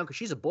wouldn't back down because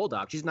she's a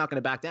bulldog, she's not going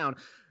to back down,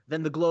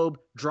 then the Globe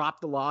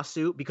dropped the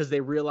lawsuit because they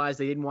realized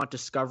they didn't want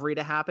discovery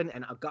to happen.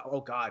 And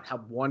oh God,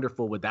 how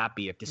wonderful would that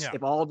be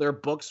if all their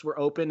books were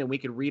open and we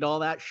could read all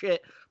that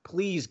shit?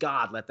 Please,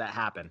 God, let that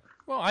happen.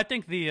 Well, I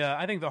think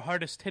the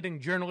hardest hitting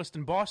journalist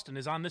in Boston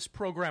is on this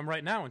program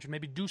right now and should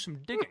maybe do some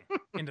digging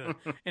into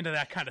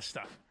that kind of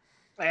stuff.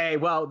 Hey,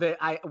 well,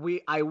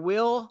 I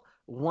will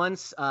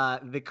once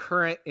the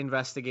current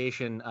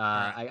investigation.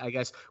 I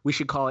guess we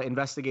should call it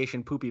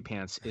Investigation Poopy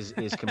Pants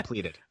is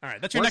completed. All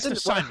right, that's your next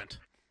assignment.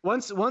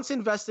 Once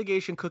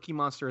Investigation Cookie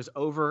Monster is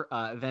over,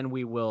 then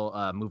we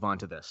will move on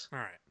to this. All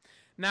right.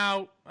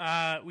 Now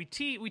we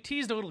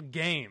teased a little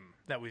game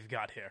that we've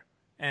got here,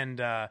 and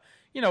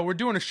we're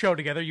doing a show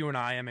together, you and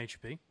I,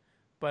 MHP.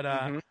 But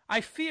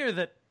I fear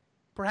that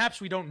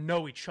perhaps we don't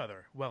know each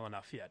other well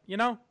enough yet. You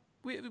know,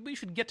 we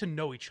should get to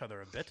know each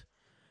other a bit.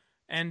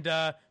 And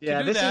to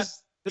do that,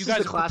 you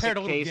guys have prepared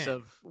a little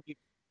game.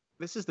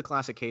 This is the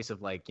classic case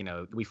of, like, you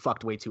know, we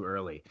fucked way too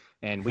early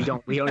and we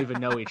don't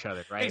even know each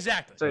other, right?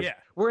 Exactly. So yeah.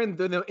 We're in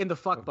the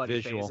fuck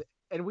buddy phase,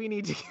 and we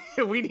need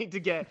to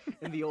get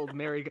in the old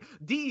married.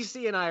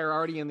 D.E.C. and I are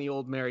already in the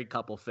old married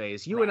couple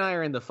phase. You and I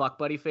are in the fuck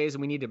buddy phase,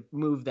 and we need to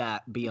move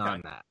that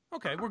beyond that.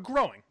 Okay, we're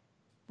growing.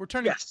 We're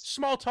turning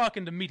small talk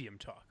into medium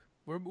talk.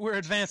 We're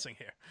advancing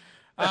here.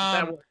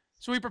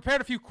 So we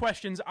prepared a few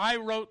questions. I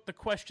wrote the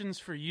questions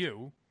for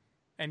you,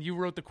 and you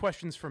wrote the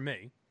questions for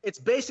me. It's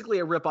basically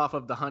a ripoff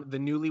of the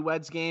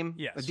Newlyweds game.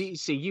 Yes.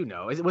 D.E.C., you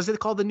know. Was it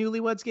called the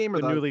Newlyweds game?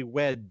 Or the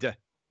Newlywed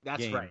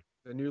That's game. right.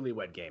 The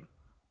Newlywed game.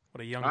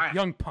 What a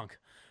young punk.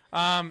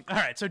 All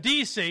right, so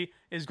D.E.C.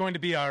 is going to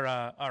be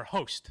our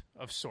host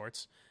of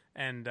sorts,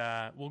 and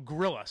will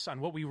grill us on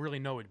what we really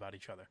know about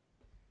each other.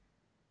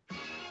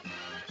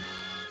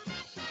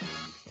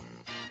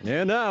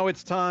 And now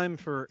it's time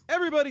for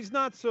everybody's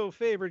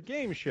not-so-favorite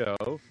game show,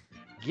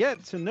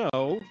 Get to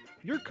Know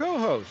Your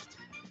Co-Host,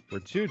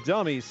 where two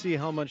dummies see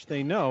how much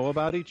they know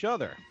about each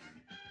other.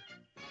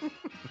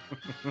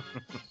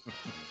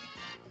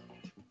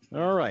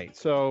 All right,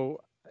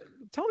 so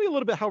tell me a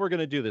little bit how we're going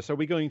to do this. Are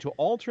we going to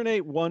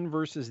alternate one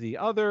versus the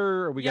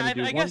other? Are we going to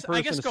do one person?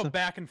 I guess go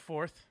back and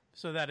forth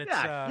so that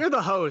it's... you're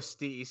the host,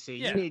 D.E.C.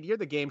 Yeah. You're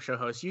the game show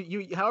host.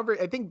 However,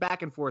 I think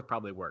back and forth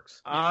probably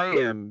works.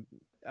 I'm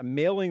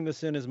mailing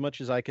this in as much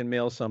as I can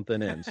mail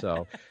something in,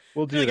 so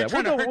we'll do that.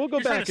 We'll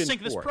go back and forth.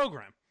 Sink this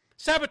program.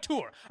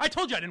 Saboteur. I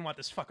told you I didn't want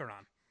this fucker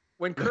on.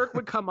 When Kirk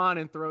would come on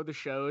and throw the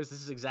shows,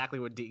 this is exactly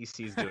what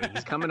D.E.C. is doing.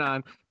 He's coming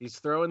on, he's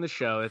throwing the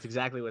show. That's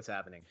exactly what's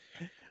happening.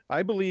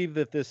 I believe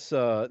that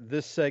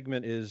this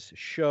segment is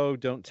show,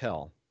 don't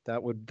tell.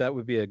 That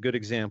would be a good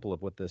example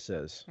of what this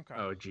is. Okay.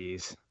 Oh,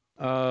 geez.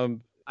 I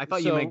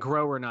thought you meant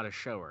grower, not a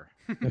shower.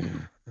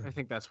 I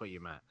think that's what you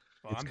meant.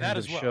 Well, it's I'm kind that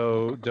of as well.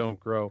 Show, don't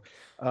grow.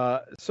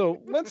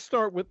 So let's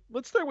start with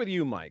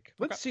you, Mike.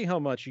 Let's see how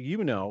much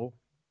you know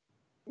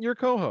your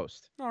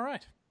co-host. All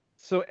right.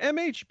 So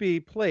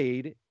MHB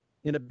played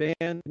in a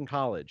band in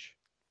college.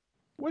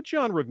 What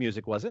genre of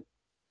music was it?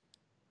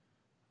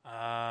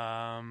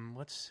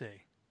 Let's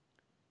see.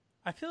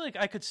 I feel like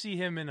I could see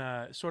him in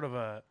a sort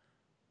of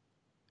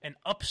an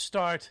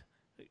upstart.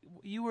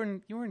 You were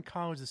in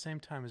college the same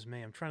time as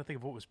me. I'm trying to think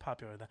of what was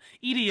popular then.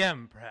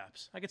 EDM,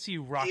 perhaps. I could see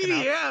you rocking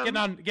EDM?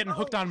 out, getting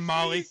hooked on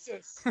Molly.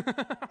 Jesus.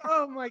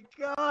 Oh my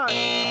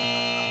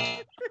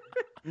God.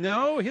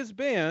 No, his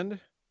band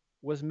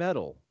was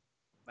metal.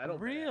 Metal.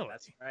 Really? Band.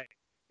 That's right.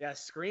 Yeah,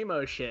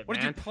 screamo shit. What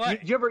man. did you play?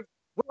 You ever?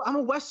 Well, I'm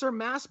a Western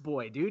Mass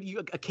boy, dude. You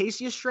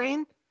Acacia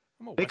Strain?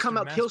 They come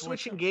out Kill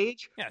Switch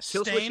Engage. Yeah,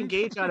 Kill Switch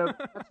Engage out of.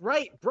 That's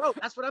right, bro.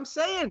 That's what I'm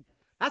saying.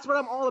 That's what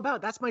I'm all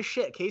about. That's my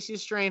shit. Acacia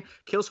Strain,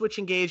 Kill Switch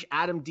Engage,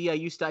 Adam D. I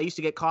used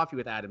to get coffee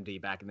with Adam D.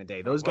 back in the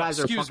day. Those guys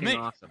are fucking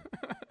awesome.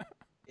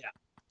 Yeah.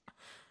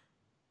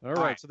 All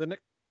right. So the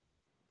next.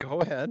 Go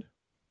ahead.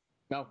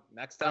 No,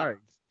 next up. All right.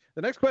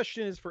 The next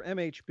question is for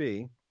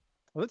MHB.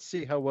 Let's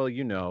see how well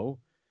you know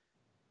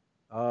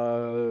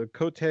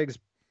Koteg's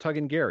Tug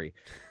and Gary.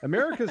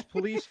 America's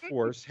police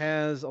force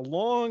has a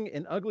long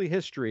and ugly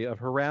history of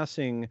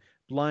harassing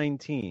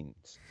blind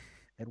teens.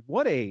 At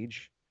what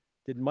age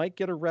did Mike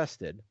get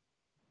arrested,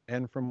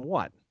 and from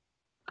what?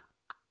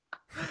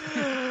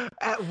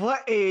 At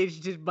what age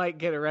did Mike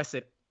get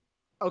arrested?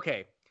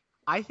 Okay,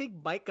 I think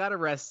Mike got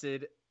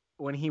arrested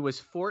when he was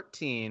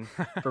 14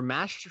 for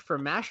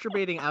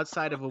masturbating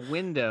outside of a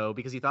window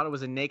because he thought it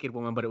was a naked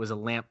woman, but it was a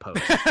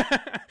lamppost.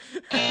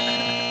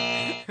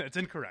 That's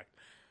incorrect.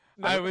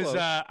 I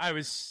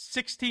was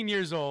 16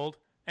 years old,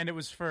 and it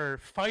was for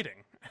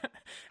fighting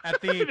at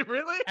the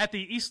Really? at the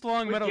East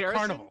Longmeadow Garrison?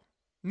 Carnival.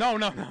 No.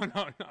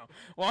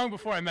 Long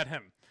before I met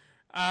him.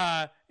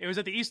 It was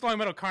at the East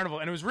Longmeadow Carnival,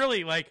 and it was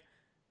really like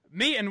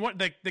me and what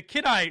the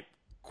kid I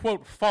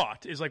quote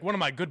fought is like one of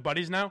my good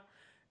buddies now,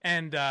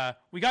 and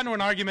we got into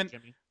an argument.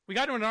 Jimmy. We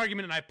got into an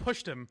argument, and I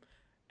pushed him,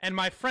 and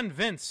my friend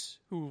Vince,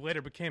 who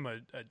later became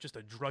just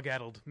a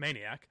drug-addled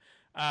maniac,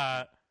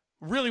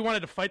 really wanted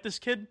to fight this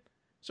kid.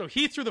 So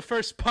he threw the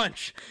first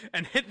punch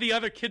and hit the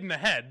other kid in the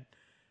head,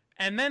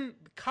 and then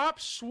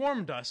cops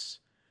swarmed us,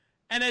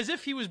 and as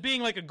if he was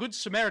being like a good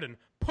Samaritan,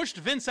 pushed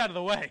Vince out of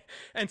the way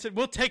and said,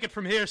 "We'll take it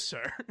from here,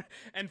 sir,"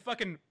 and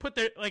fucking put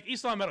their like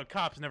East Longmeadow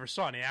cops never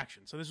saw any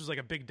action, so this was like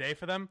a big day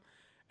for them.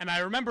 And I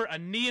remember a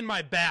knee in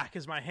my back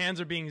as my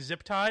hands are being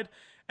zip tied,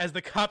 as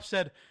the cop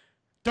said,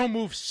 "Don't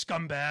move,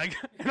 scumbag,"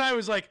 and I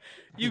was like,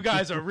 "You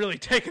guys are really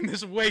taking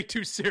this way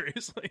too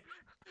seriously."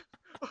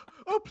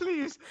 Oh,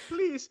 please.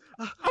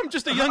 I'm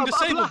just a young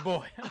disabled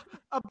boy.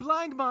 A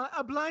blind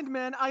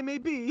man I may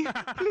be.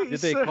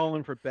 Please. Did they call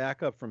him for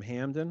backup from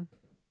Hamden?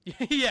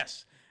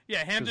 Yes.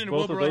 Yeah, Hamden and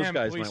Both of Wilbraham those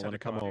guys police might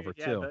want to had come over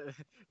Yeah,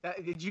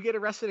 too. did you get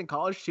arrested in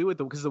college too?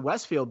 Because the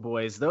Westfield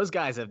boys, those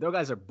guys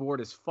are bored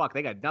as fuck.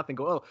 They got nothing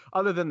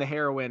other than the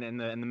heroin and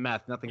the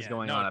meth. Nothing's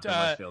going on up in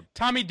Westfield.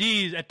 Tommy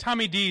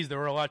D's, there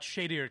were a lot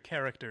shadier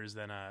characters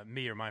than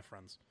me or my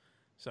friends.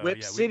 So Whip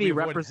yeah, City we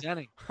avoided-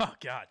 representing. Oh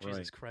God, Jesus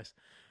Right. Christ!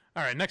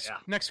 All right,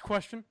 next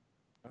question.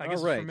 I guess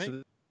All right, it's for me.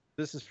 so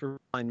this is for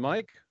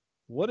Mike.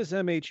 What is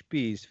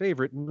MHB's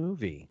favorite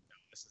movie?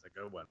 This is a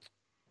good one.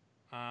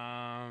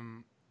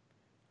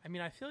 I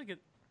mean, I feel like it.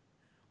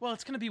 Well,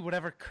 it's gonna be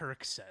whatever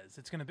Kirk says.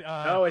 It's gonna be.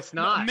 No, it's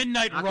not.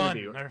 Midnight Not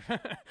Run. gonna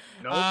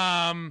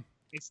Nope.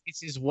 It's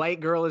as white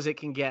girl as it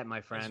can get, my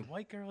As friend.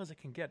 white girl as it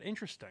can get.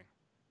 Interesting.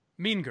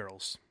 Mean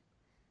Girls.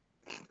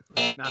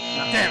 Not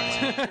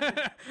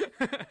Damn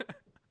it.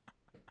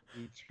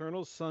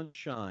 Eternal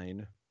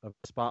Sunshine of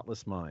a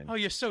Spotless Mind. Oh,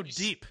 you're so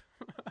deep.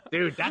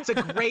 Dude, that's a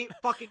great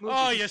fucking movie.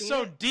 Oh, Have you you're seen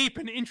so it? deep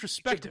and It's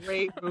introspective. a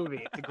great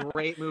movie. It's a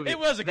great movie. It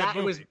was a good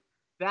movie. Was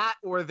that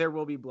or There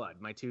Will Be Blood,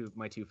 my two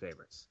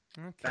favorites.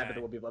 That or Okay.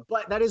 There Will Be Blood.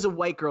 But that is a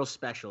white girl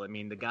special. I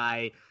mean, the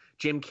guy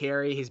Jim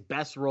Carrey, his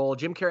best role.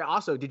 Jim Carrey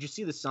also, did you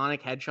see the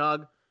Sonic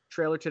Hedgehog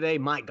trailer today?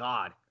 My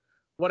God.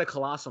 What a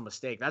colossal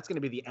mistake. That's going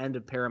to be the end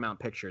of Paramount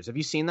Pictures. Have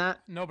you seen that?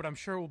 No, but I'm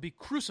sure we'll be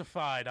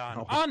crucified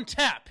on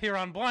tap here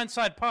on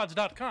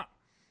blindsidepods.com.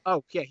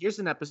 Oh, yeah, here's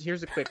an episode.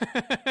 Here's a quick.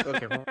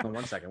 Okay, hold on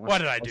one second. Why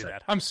did I do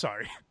that? I'm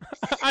sorry.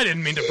 I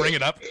didn't mean to bring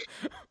it up.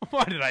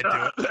 Why did I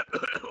do it?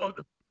 I'm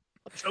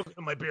choking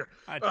on my beer.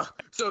 I-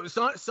 So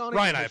Sonic Ryan, the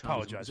I Hedgehog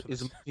apologize for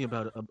is a this. movie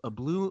about a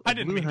blue I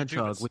didn't mean to do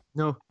hedgehog this. with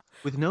no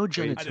I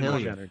didn't,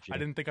 genitalia. I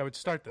didn't think I would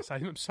start this.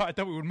 I'm sorry. I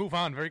thought we would move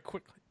on very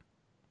quickly.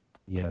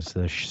 Yes,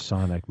 the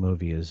Sonic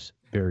movie is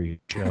very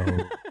Joe.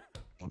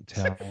 Don't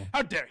tell.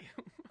 How dare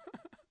you?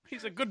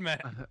 He's a good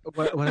man.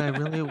 What I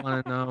really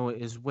want to know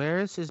is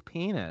where's his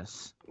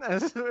penis?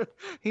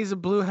 He's a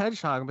blue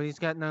hedgehog, but he's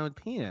got no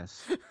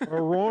penis.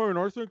 Ryan,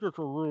 I think it's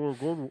a really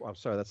good one. I'm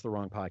sorry, that's the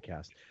wrong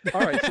podcast.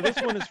 All right, so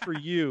this one is for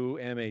you,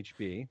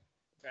 MHB.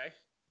 Okay.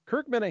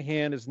 Kirk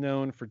Minahan is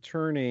known for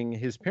turning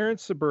his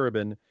parents'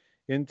 Suburban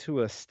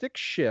into a stick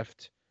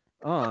shift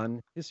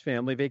on his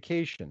family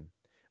vacation.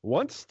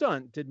 What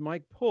stunt did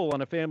Mike pull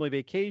on a family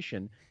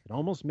vacation that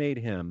almost made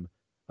him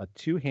a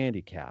 2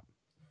 handicap?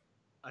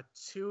 A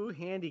 2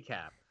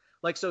 handicap.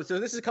 Like so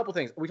this is a couple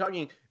things. Are we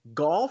talking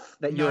golf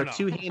that you're a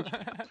 2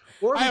 handicap?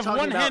 Or are I we have talking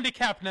one about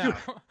handicap now.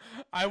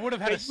 I would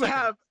have had a that you second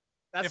have?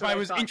 That's if what I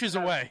was thought. inches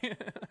You have- away.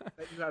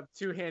 that you have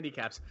 2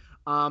 handicaps.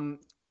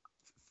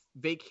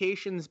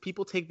 Vacations.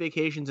 People take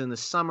vacations in the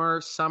summer.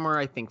 Summer,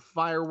 I think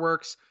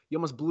fireworks. You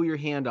almost blew your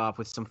hand off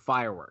with some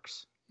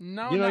fireworks.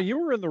 No, You know, no. you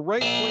were in the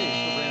right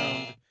place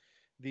around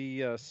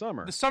the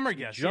summer. The summer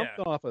guest, Jumped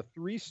yeah. off a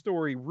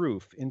 3-story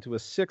roof into a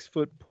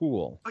 6-foot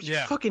pool. Oh, you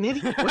Yeah. fucking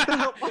idiot! What the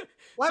hell?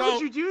 Why So,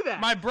 would you do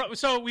that?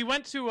 So we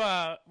went to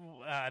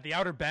the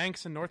Outer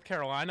Banks in North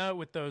Carolina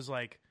with those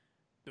like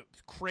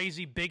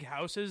crazy big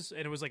houses,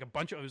 and it was like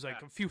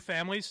a few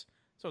families.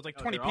 So it's like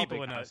 20 they're all people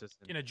big in houses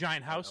in a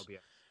giant house. LBS.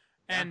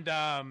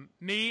 And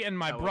me and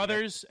my Oh, okay.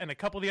 brothers and a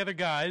couple of the other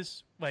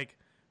guys like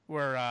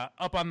were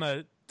up on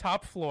the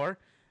top floor,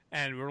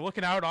 and we were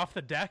looking out off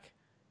the deck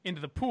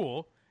into the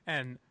pool.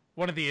 And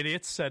one of the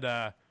idiots said,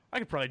 "I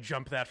could probably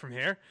jump that from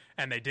here,"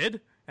 and they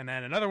did. And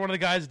then another one of the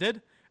guys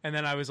did. And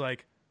then I was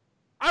like,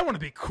 "I want to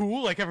be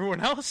cool like everyone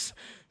else,"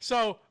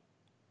 so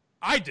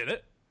I did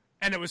it,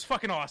 and it was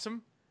fucking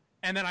awesome.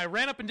 And then I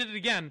ran up and did it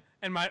again.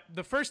 And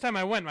the first time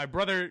I went, my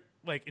brother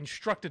like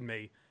instructed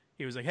me.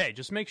 He was like, "Hey,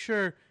 just make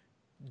sure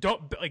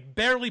don't like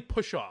barely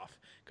push off,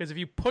 Because if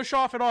you push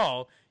off at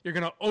all, you're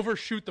going to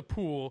overshoot the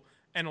pool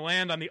and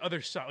land on the other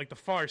side, like the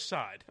far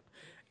side.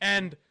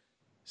 And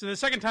so the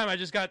second time I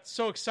just got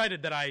so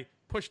excited that I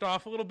pushed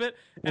off a little bit,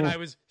 and I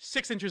was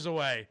 6 inches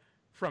away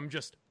from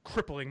just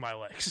crippling my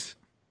legs.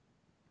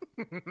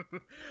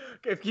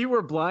 If you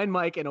were blind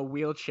Mike in a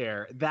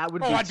wheelchair, that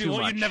would be too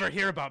much. You'd never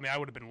hear about me. I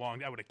would have been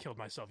long. I would have killed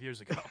myself years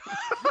ago.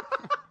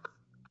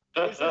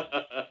 What the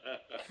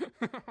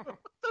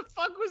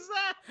fuck was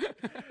that?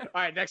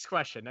 All right, next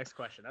question. That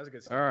was a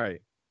good story. All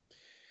right.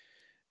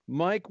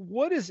 Mike,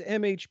 what is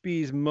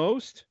MHB's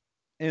most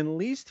and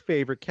least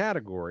favorite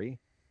category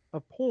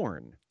of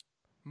porn?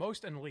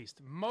 Most and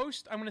least.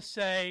 Most, I'm going to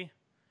say,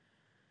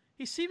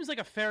 he seems like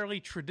a fairly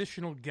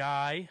traditional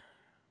guy.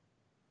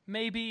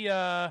 Maybe,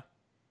 I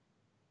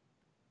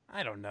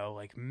don't know,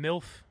 like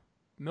MILF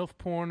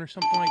porn or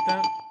something like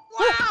that.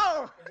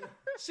 Wow!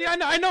 See,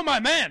 I know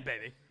my man,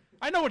 baby.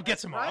 I know what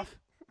gets him off.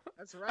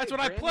 That's right. That's what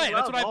I play.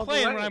 That's what I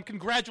play when I'm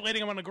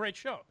congratulating him on a great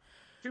show.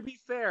 To be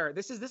fair,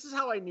 this is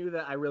how I knew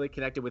that I really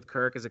connected with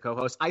Kirk as a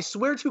co-host. I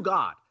swear to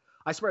God,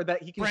 that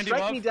he can Brandy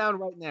strike Love? me down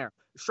right there.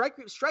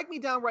 Strike me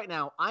down right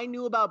now. I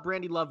knew about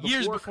Brandy Love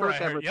Years before Kirk I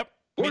heard. ever. Yep.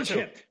 Me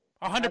too.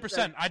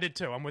 100%. I did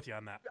too. I'm with you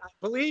on that.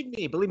 Believe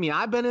me.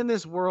 I've been in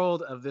this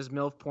world of this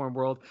MILF porn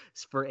world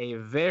for a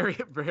very,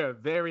 very,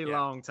 very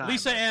long time.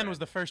 Lisa Ann was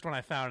the first one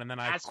I found, and then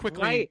I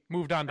quickly right.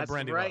 moved on to That's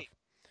Brandy right. Love.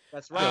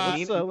 That's right.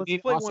 Let's play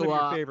one of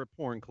your favorite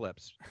porn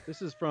clips.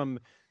 This is from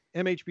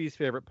MHB's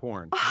favorite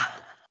porn.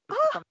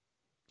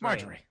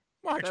 Marjorie.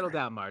 Settle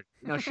down, Marge.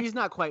 No, she's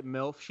not quite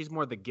MILF. She's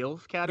more the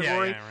GILF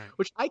category, Yeah, right.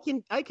 which I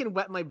can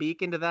wet my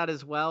beak into that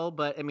as well.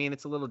 But I mean,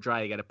 it's a little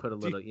dry. You got to put a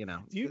little, Do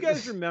you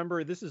guys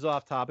remember? This is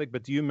off topic,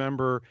 but do you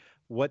remember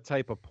what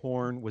type of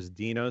porn was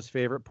Dino's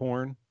favorite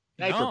porn?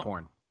 Diaper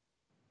porn.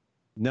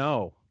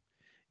 No,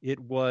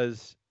 it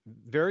was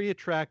very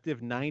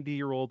attractive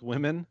 90-year-old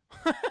women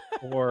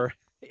or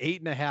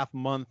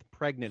 8.5-month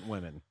pregnant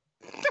women.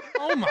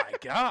 Oh my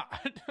God.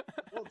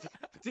 Well,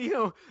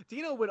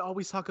 Dino would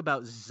always talk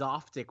about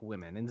Zoftic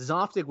women, and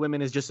Zoftic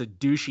women is just a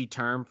douchey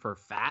term for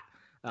fat,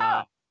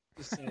 or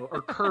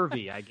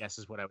curvy, I guess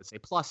is what I would say,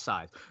 plus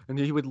size. And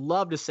he would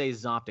love to say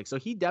Zoftic, so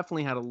he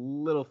definitely had a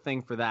little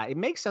thing for that. It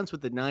makes sense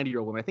with the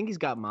 90-year-old woman. I think he's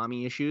got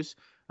mommy issues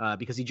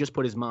because he just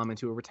put his mom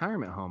into a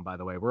retirement home. By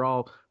the way, we're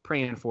all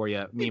praying for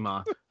you,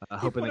 Mima.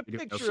 Hoping that you you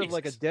put a do picture of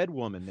like a dead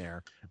woman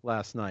there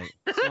last night.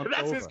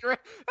 That's his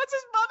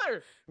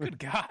mother. Good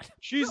God.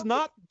 She's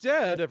not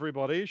dead,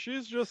 everybody.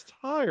 She's just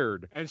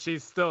tired. And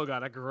she's still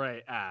got a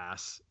great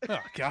ass. Oh,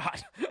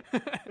 God.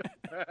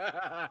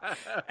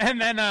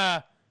 And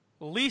then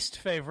least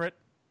favorite,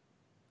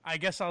 I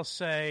guess I'll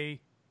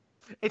say...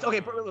 It's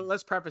okay,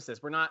 let's preface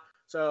this. We're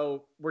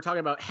talking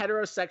about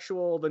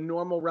heterosexual, the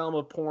normal realm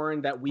of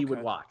porn that we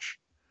would watch.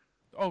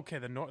 Okay,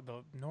 the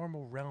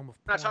normal realm of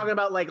porn. I'm not talking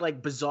about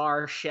like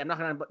bizarre shit.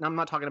 I'm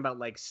not talking about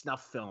like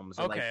snuff films.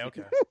 Or,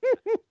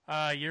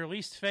 okay. Your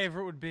least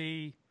favorite would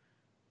be,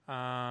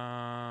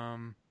 I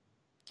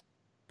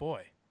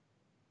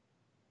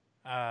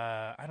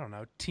don't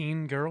know,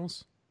 teen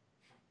girls.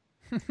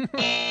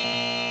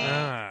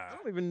 I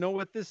don't even know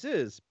what this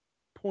is.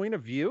 Point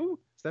of view?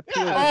 Is that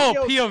POV?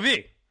 Oh,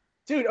 POV.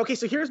 Dude, okay,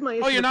 so here's my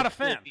issue. Oh, you're not a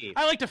fan.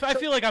 POV. I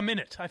feel like I'm in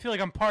it. I feel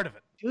like I'm part of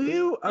it. Do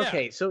you? Yeah.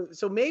 Okay, so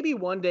maybe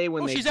one day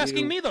when she's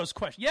asking me those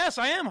questions. Yes,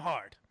 I am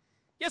hard.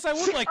 Yes, I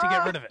would like to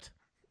get rid of it.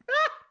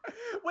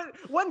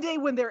 One day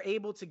when they're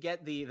able to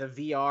get the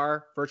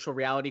VR virtual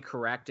reality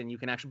correct, and you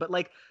can actually, but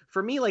like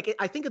for me, like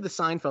I think of the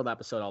Seinfeld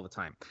episode all the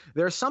time.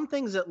 There are some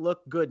things that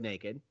look good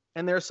naked,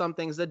 and there are some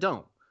things that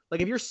don't. Like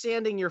if you're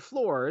sanding your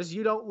floors,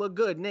 you don't look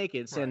good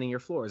naked sanding your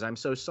floors. I'm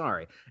so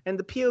sorry. And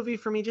the POV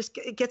for me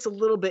it gets a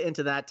little bit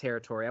into that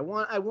territory. I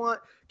want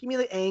give me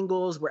the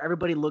angles where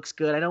everybody looks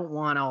good. I don't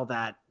want all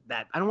that.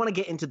 I don't want to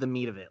get into the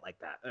meat of it like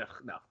that. Ugh,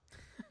 no.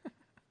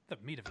 The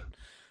meat of it.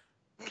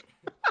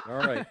 All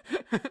right.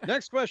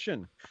 Next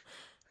question.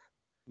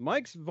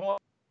 Mike's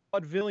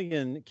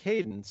vaudevillian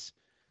cadence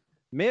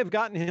may have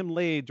gotten him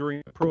laid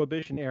during the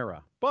Prohibition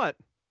era, but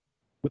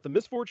with the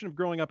misfortune of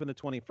growing up in the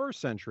 21st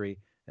century,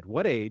 at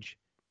what age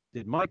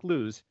did Mike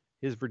lose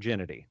his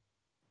virginity?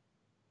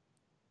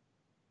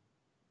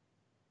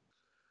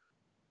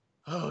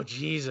 Oh,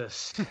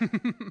 Jesus.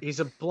 He's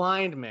a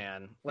blind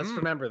man. Let's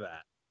remember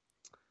that.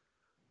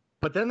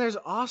 But then there's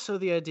also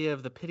the idea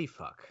of the pity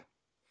fuck,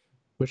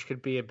 which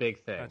could be a big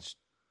thing.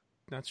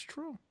 That's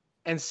true.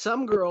 And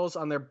some girls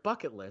on their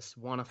bucket list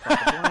want to fuck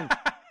a blind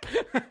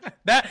guy.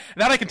 That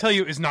I can tell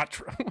you is not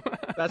true.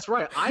 That's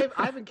right.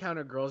 I've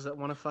encountered girls that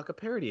want to fuck a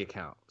parody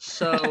account.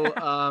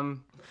 So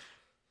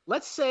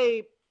let's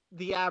say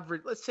the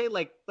average. Let's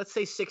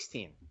say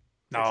 16.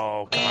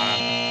 No, come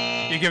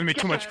on. You're giving me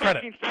too much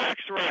credit.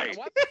 Facts right.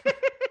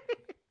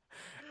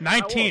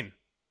 19.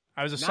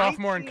 I was a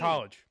sophomore in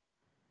college.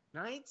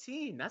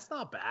 19. That's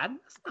not bad.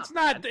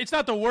 It's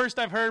not the worst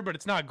I've heard, but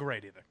it's not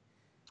great either.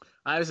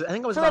 I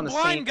think I was for on a the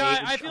blind same guy.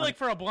 age. I feel like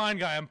for a blind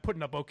guy, I'm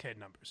putting up okay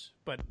numbers,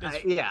 but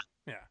yeah.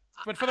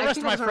 But for the rest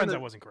of my friends, that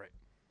wasn't great.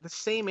 the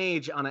same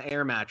age on an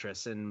air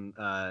mattress in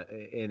our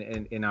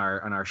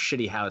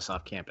shitty house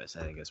off campus.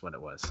 I think is what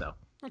it was. So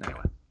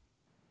anyway.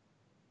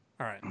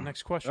 All right,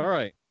 next question. All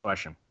right.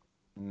 Question.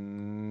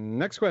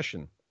 Next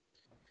question.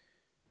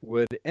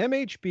 Would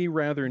MHB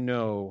rather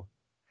know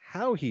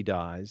how he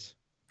dies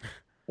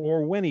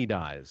or when he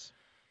dies?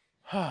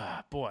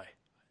 Ah, boy.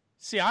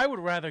 See, I would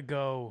rather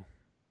go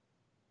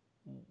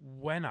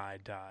when I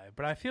die,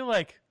 but I feel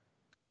like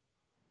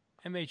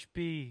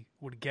MHB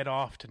would get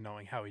off to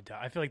knowing how he died.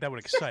 I feel like that would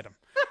excite him.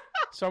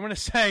 So I'm going to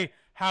say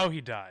how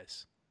he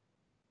dies.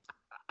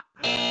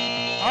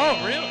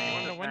 Oh, really? You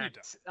want to know when he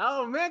dies?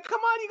 Oh, man, come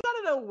on. You got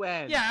to know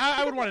when. Yeah,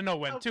 I would want to know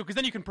when, too, because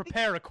then you can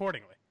prepare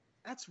accordingly.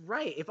 That's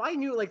right. If I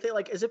knew,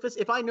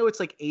 if I know it's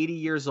like 80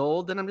 years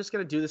old, then I'm just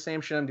going to do the same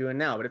shit I'm doing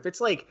now. But if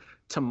it's like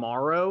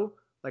tomorrow,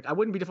 like I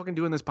wouldn't be fucking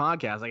doing this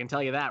podcast. I can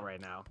tell you that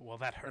right now. Well,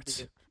 that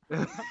hurts.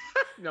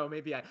 No,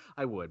 maybe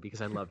I would because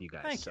I love you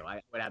guys. Thank so you.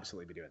 I would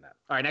absolutely be doing that.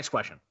 All right, next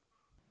question.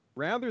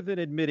 Rather than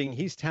admitting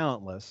he's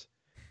talentless,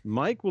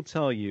 Mike will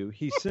tell you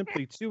he's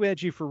simply too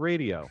edgy for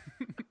radio.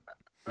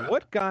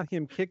 What got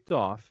him kicked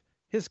off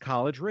his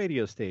college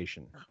radio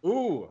station?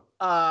 Ooh.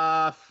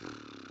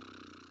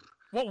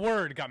 What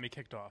word got me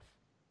kicked off?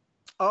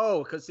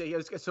 Oh, because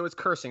so it's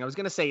cursing. I was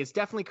gonna say it's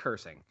definitely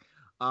cursing.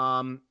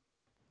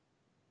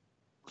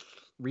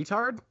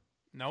 Retard?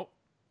 Nope.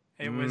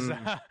 It was.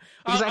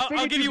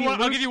 I'll give you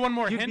one. I'll give you one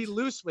more hint. You'd be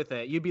loose with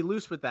it. You'd be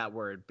loose with that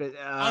word. But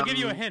I'll give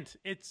you a hint.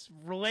 It's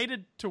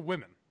related to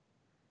women.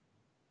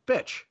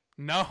 Bitch.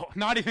 No,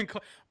 not even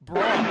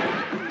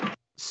broad.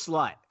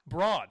 Slut.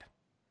 Broad.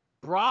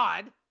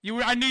 Broad.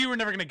 I knew you were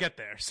never gonna get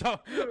there. So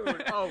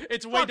Dude,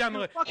 it's way down the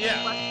list.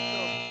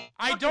 Yeah.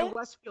 I don't.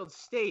 Westfield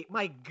State.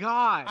 My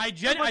God. I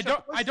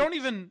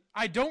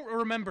don't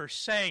remember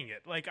saying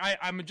it. Like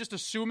I'm just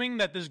assuming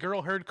that this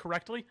girl heard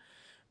correctly,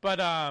 but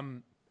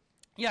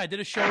yeah, I did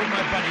a show with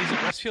my buddies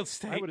at Westfield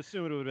State. I would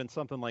assume it would have been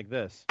something like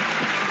this.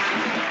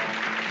 I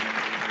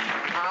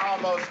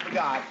almost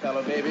forgot,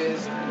 fellow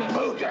babies.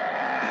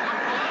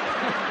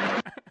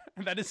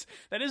 that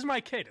is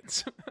my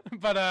cadence.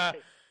 But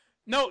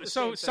no,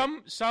 so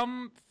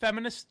some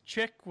feminist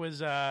chick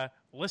was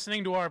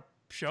listening to our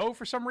show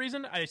for some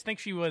reason. I think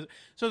she was.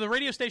 So the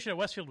radio station at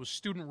Westfield was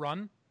student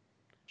run.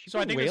 So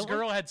I think this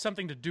girl had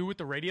something to do with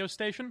the radio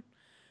station.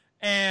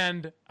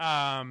 And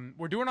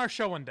we're doing our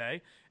show one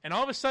day, and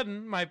all of a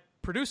sudden, my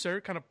producer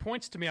kind of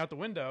points to me out the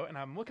window, and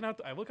I look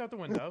out the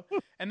window,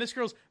 and this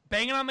girl's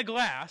banging on the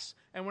glass,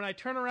 and when I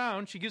turn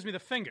around, she gives me the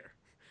finger.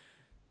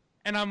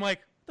 And I'm like,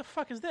 what the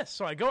fuck is this?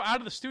 So I go out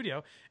of the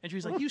studio, and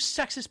she's like, you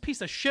sexist piece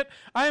of shit,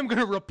 I am going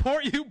to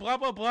report you, blah,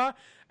 blah, blah.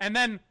 And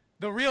then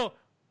the real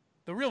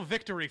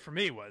victory for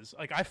me was,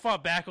 like, I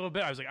fought back a little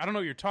bit. I was like, I don't know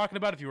what you're talking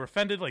about. If you were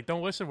offended, like,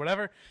 don't listen,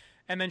 whatever.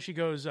 And then she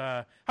goes,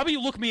 how about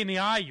you look me in the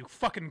eye, you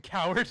fucking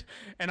coward?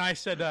 And I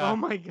said, oh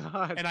my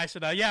God. And I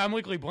said, yeah, I'm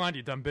legally blind,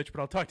 you dumb bitch, but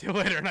I'll talk to you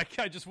later. And I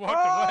just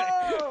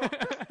walked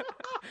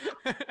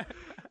away.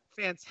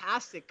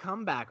 Fantastic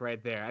comeback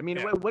right there. I mean,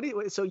 yeah.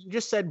 So you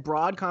just said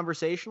broad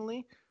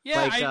conversationally?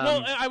 Yeah, like,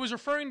 I was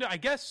referring to, I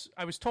guess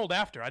I was told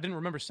after. I didn't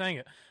remember saying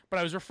it, but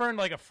I was referring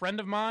to like a friend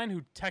of mine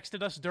who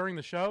texted us during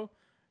the show.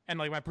 And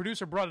like my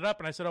producer brought it up,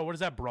 and I said, oh, what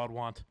does that broad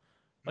want?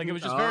 Like it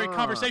was just very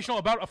conversational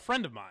about a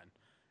friend of mine.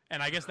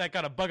 And I guess that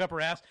got a bug up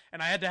her ass.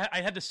 And I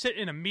had to sit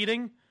in a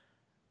meeting.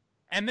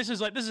 And this is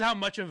how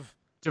much of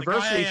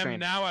diversity the guy I am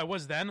now I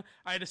was then.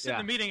 I had to sit in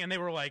a meeting, and they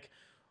were like,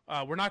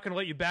 "We're not going to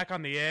let you back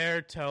on the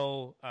air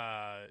till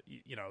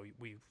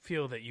we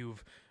feel that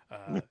you've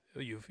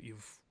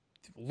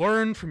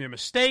learned from your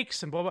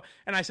mistakes and blah blah."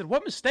 And I said,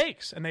 "What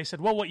mistakes?" And they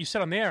said, "Well, what you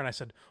said on the air." And I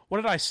said,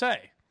 "What did I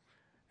say?"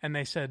 And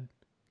they said,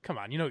 "Come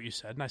on, you know what you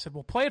said." And I said,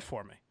 "Well, play it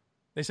for me."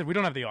 They said, "We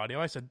don't have the audio."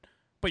 I said,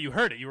 "But you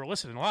heard it. You were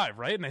listening live,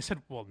 right?" And they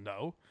said, "Well,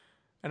 no."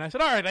 And I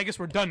said, all right, I guess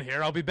we're done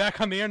here. I'll be back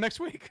on the air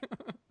next week.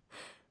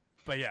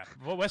 But yeah,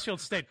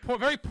 Westfield State,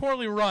 very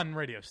poorly run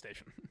radio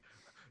station.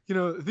 You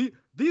know,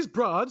 these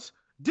broads,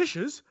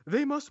 dishes,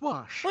 they must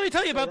wash. Let me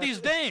tell you about these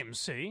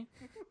dames, see?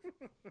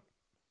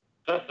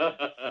 All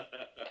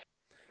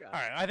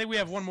right, I think we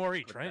have one more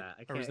each, right?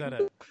 Or is that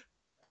it?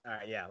 All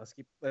right, yeah, let's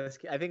keep.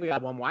 I think we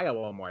got one more. I got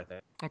one more, I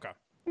think. Okay.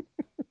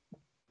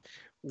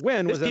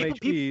 When was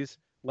MHB's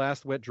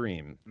last wet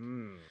dream?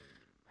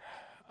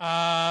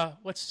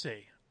 Let's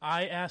see.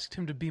 I asked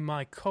him to be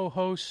my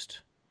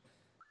co-host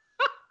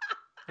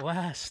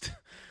last,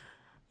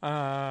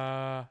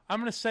 I'm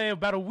going to say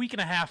about a week and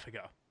a half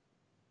ago.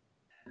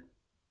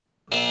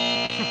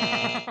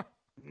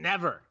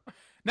 Never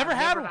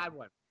had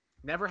one.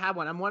 Never had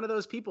one. I'm one of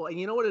those people. And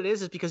you know what it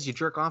is? It's because you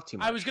jerk off too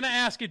much. I was going to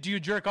ask you, do you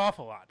jerk off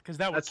a lot? Because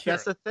that would cure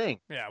That's the thing.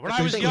 Yeah, when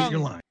I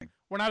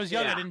was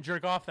young, I didn't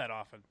jerk off that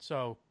often.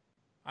 So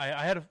I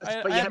had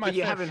But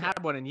you haven't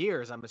had one in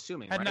years, I'm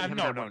assuming, right?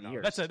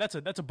 No.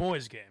 That's a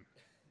boys' game.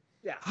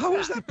 Yeah. How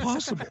is that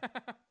possible?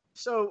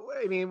 So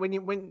I mean, when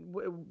you're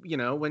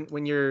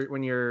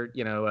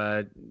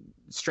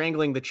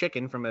strangling the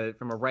chicken from a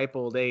ripe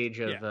old age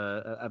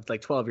of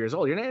like 12 years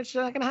old, it's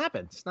not gonna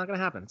happen. It's not gonna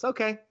happen. It's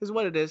okay. This is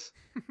what it is.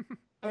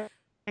 I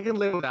can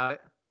live without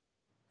it.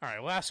 All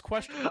right, last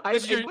question.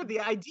 But the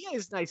idea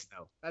is nice,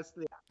 though. That's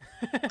the.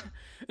 This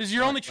is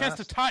your only chance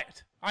to tie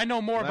it. I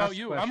know more about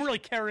you. Question. I'm really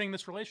carrying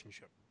this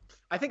relationship.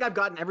 I think I've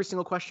gotten every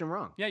single question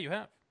wrong. Yeah, you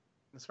have.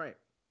 That's right.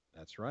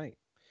 That's right.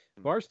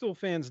 Barstool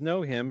fans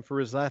know him for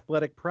his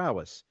athletic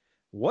prowess.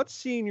 What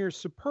senior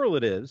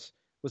superlatives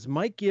was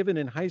Mike given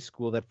in high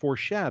school that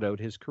foreshadowed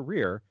his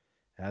career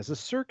as a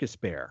circus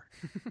bear?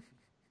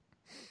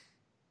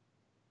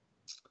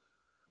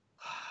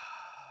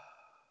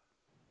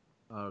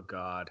 Oh,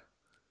 God.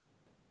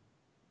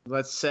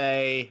 Let's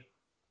say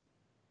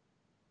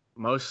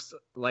most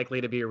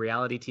likely to be a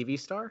reality TV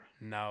star?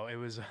 No, it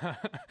was.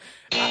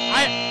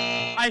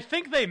 I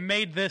think they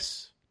made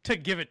this to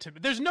give it to me.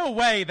 There's no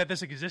way that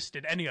this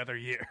existed any other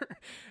year.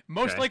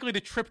 Most likely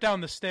to trip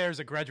down the stairs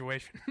at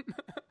graduation.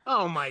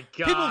 Oh, my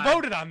God. People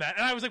voted on that,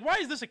 and I was like, why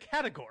is this a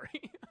category?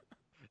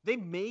 They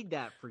made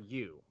that for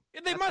you.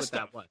 They must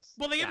have. That was.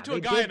 Well, they gave it to a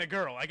guy and a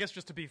girl, I guess,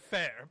 just to be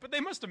fair. But they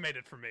must have made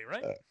it for me,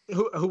 right?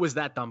 Who was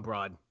that dumb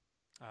broad?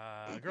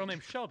 A girl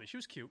named Shelby. She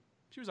was cute.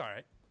 She was all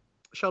right.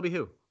 Shelby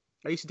who?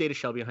 I used to date a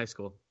Shelby in high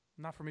school.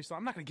 Not for me, so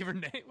I'm not going to give her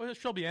name. Well,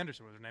 Shelby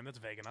Anderson was her name. That's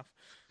vague enough.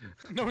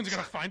 No one's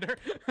going to find her.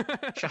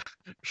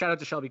 Shout out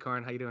to Shelby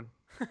Karn. How you doing?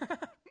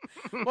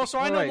 Well, so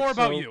I know more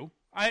about you.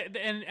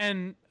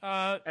 And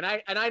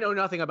I know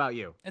nothing about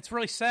you. It's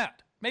really sad.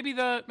 Maybe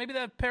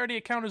that parody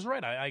account is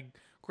right. I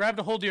grabbed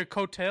a hold of your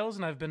coattails,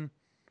 and I've been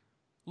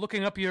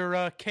looking up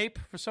your cape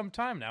for some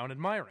time now and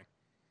admiring.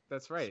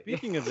 That's right.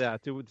 Speaking of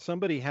that,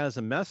 somebody has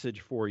a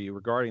message for you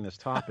regarding this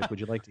topic. Would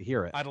you like to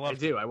hear it? I'd love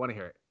to. I do. I want to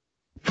hear it.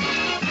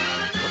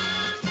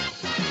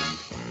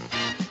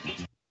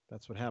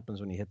 That's what happens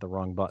when you hit the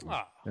wrong button.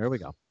 Oh. There we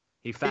go.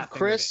 Hey,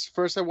 Chris,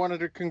 first I wanted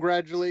to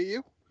congratulate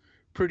you.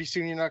 Pretty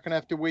soon you're not going to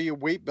have to wear your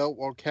weight belt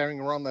while carrying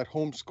around that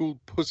homeschooled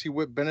pussy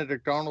whip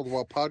Benedict Arnold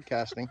while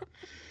podcasting.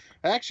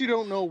 I actually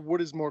don't know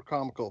what is more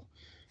comical.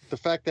 The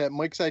fact that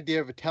Mike's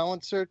idea of a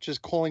talent search is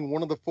calling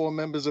one of the 4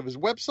 members of his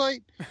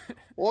website,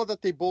 or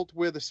that they both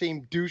wear the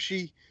same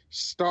douchey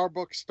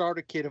Starbucks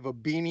starter kit of a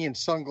beanie and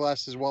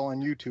sunglasses while on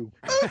YouTube.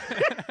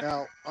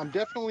 Now, I'm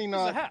definitely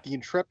not the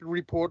intrepid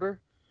reporter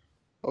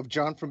of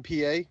John from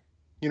PA,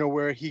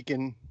 where he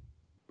can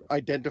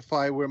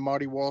identify where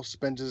Marty Walsh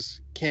spends his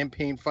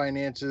campaign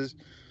finances,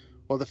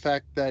 or the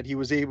fact that he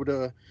was able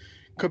to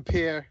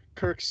compare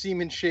Kirk's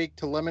semen shake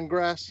to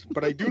lemongrass.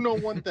 But I do know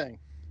one thing.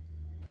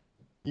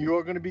 You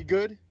are going to be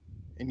good,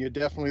 and you're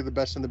definitely the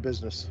best in the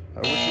business. I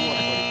wish you luck,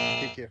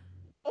 buddy. Take care.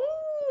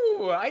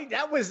 Oh,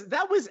 that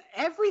was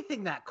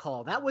everything, that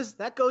call.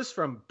 That goes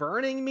from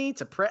burning me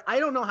to I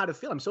don't know how to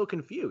feel. I'm so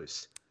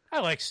confused. I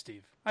like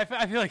Steve. I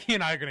feel like he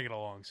and I are going to get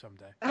along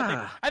someday.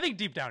 I think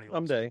deep down he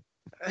loves me. Someday.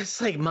 It's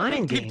like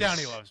mind games. Deep down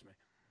he loves me.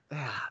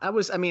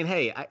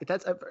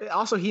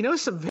 Also, he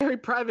knows some very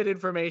private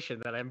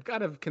information that I'm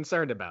kind of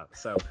concerned about.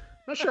 So I'm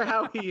not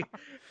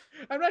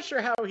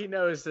sure how he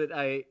knows that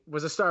I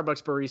was a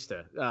Starbucks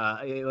barista.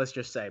 Let's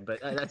just say,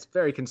 but that's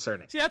very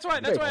concerning. See, that's why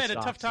I had a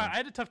tough time. I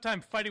had a tough time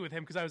fighting with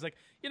him because I was like,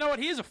 you know what?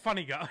 He is a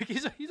funny guy. Like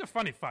he's a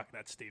funny fuck.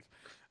 That's Steve.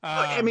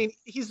 I mean,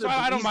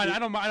 I don't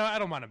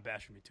mind him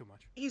bashing me too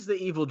much. He's the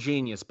evil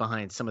genius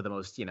behind some of the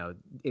most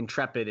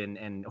intrepid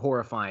and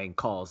horrifying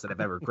calls that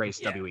have ever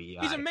graced WEI.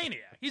 He's a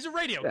maniac. He's a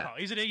radio call.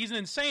 He's an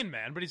insane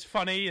man, but he's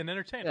funny and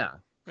entertaining.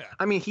 Yeah.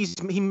 I mean,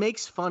 he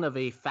makes fun of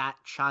a fat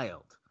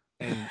child.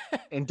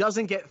 And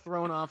doesn't get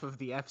thrown off of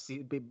the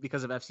FC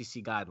because of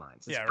FCC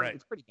guidelines.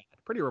 It's pretty bad.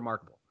 Pretty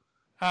remarkable.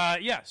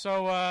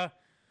 So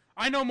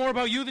I know more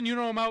about you than you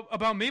know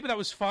about me, but that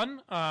was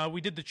fun. We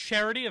did the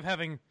charity of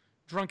having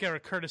drunk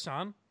Eric Curtis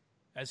on,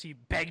 as he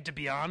begged to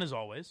be on, as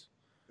always.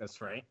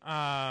 That's right.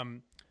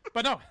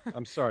 But no.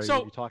 I'm sorry.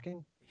 So, are you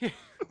talking?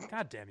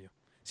 God damn you.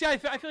 See, I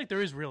feel like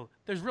there's real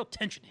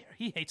tension here.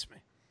 He hates me.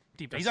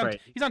 Deep. He's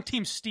on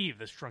Team Steve,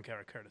 this drunk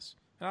Eric Curtis.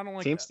 And I don't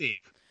like Team that. Steve.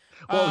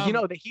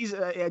 Well, he's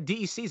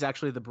D.E.C. is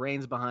actually the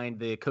brains behind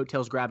the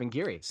coattails grabbing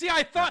Geary. See,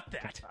 I thought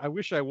that. I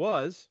wish I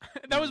was.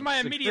 That was my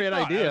immediate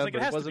thought. Great idea,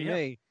 but it wasn't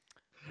me.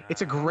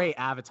 It's a great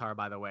avatar,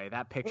 by the way.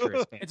 That picture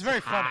is fantastic. It's very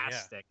funny.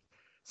 Yeah.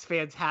 It's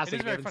fantastic.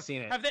 It is I haven't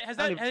seen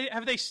it.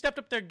 Have they stepped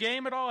up their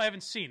game at all? I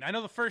haven't seen. I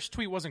know the first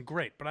tweet wasn't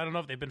great, but I don't know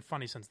if they've been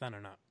funny since then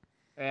or not.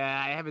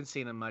 I haven't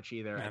seen them much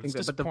either. Yeah, I think it's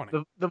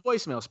disappointing. But the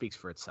voicemail speaks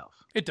for itself.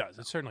 It does.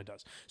 It certainly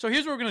does. So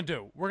here's what we're going to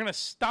do. We're going to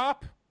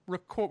stop We're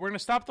going to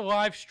stop the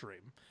live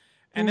stream.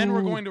 And then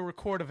we're going to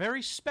record a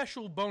very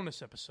special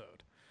bonus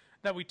episode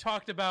that we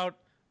talked about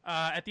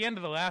at the end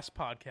of the last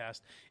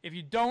podcast. If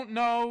you don't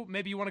know,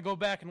 maybe you want to go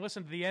back and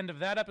listen to the end of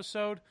that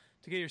episode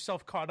to get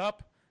yourself caught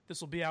up.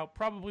 This will be out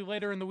probably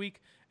later in the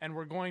week, and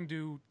we're going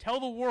to tell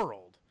the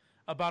world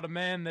about a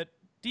man that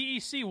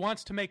D.E.C.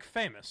 wants to make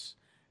famous,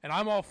 and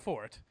I'm all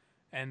for it,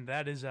 and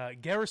that is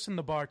Garrison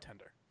the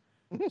bartender.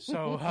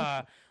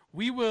 So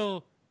we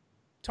will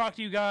talk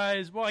to you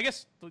guys. Well, I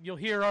guess you'll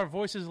hear our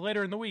voices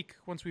later in the week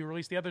once we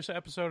release the other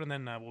episode, and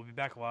then we'll be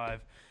back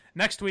live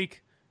next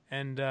week.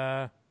 And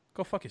go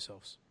fuck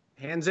yourselves.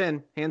 Hands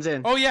in. Hands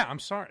in. Oh, yeah. I'm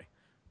sorry.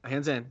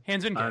 Hands in.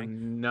 Hands in, gang.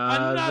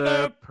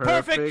 Another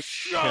perfect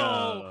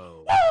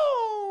show.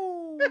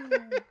 Woo!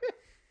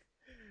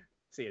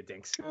 See you,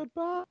 Dinks.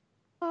 Goodbye.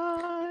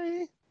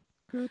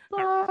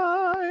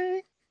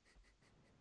 Goodbye.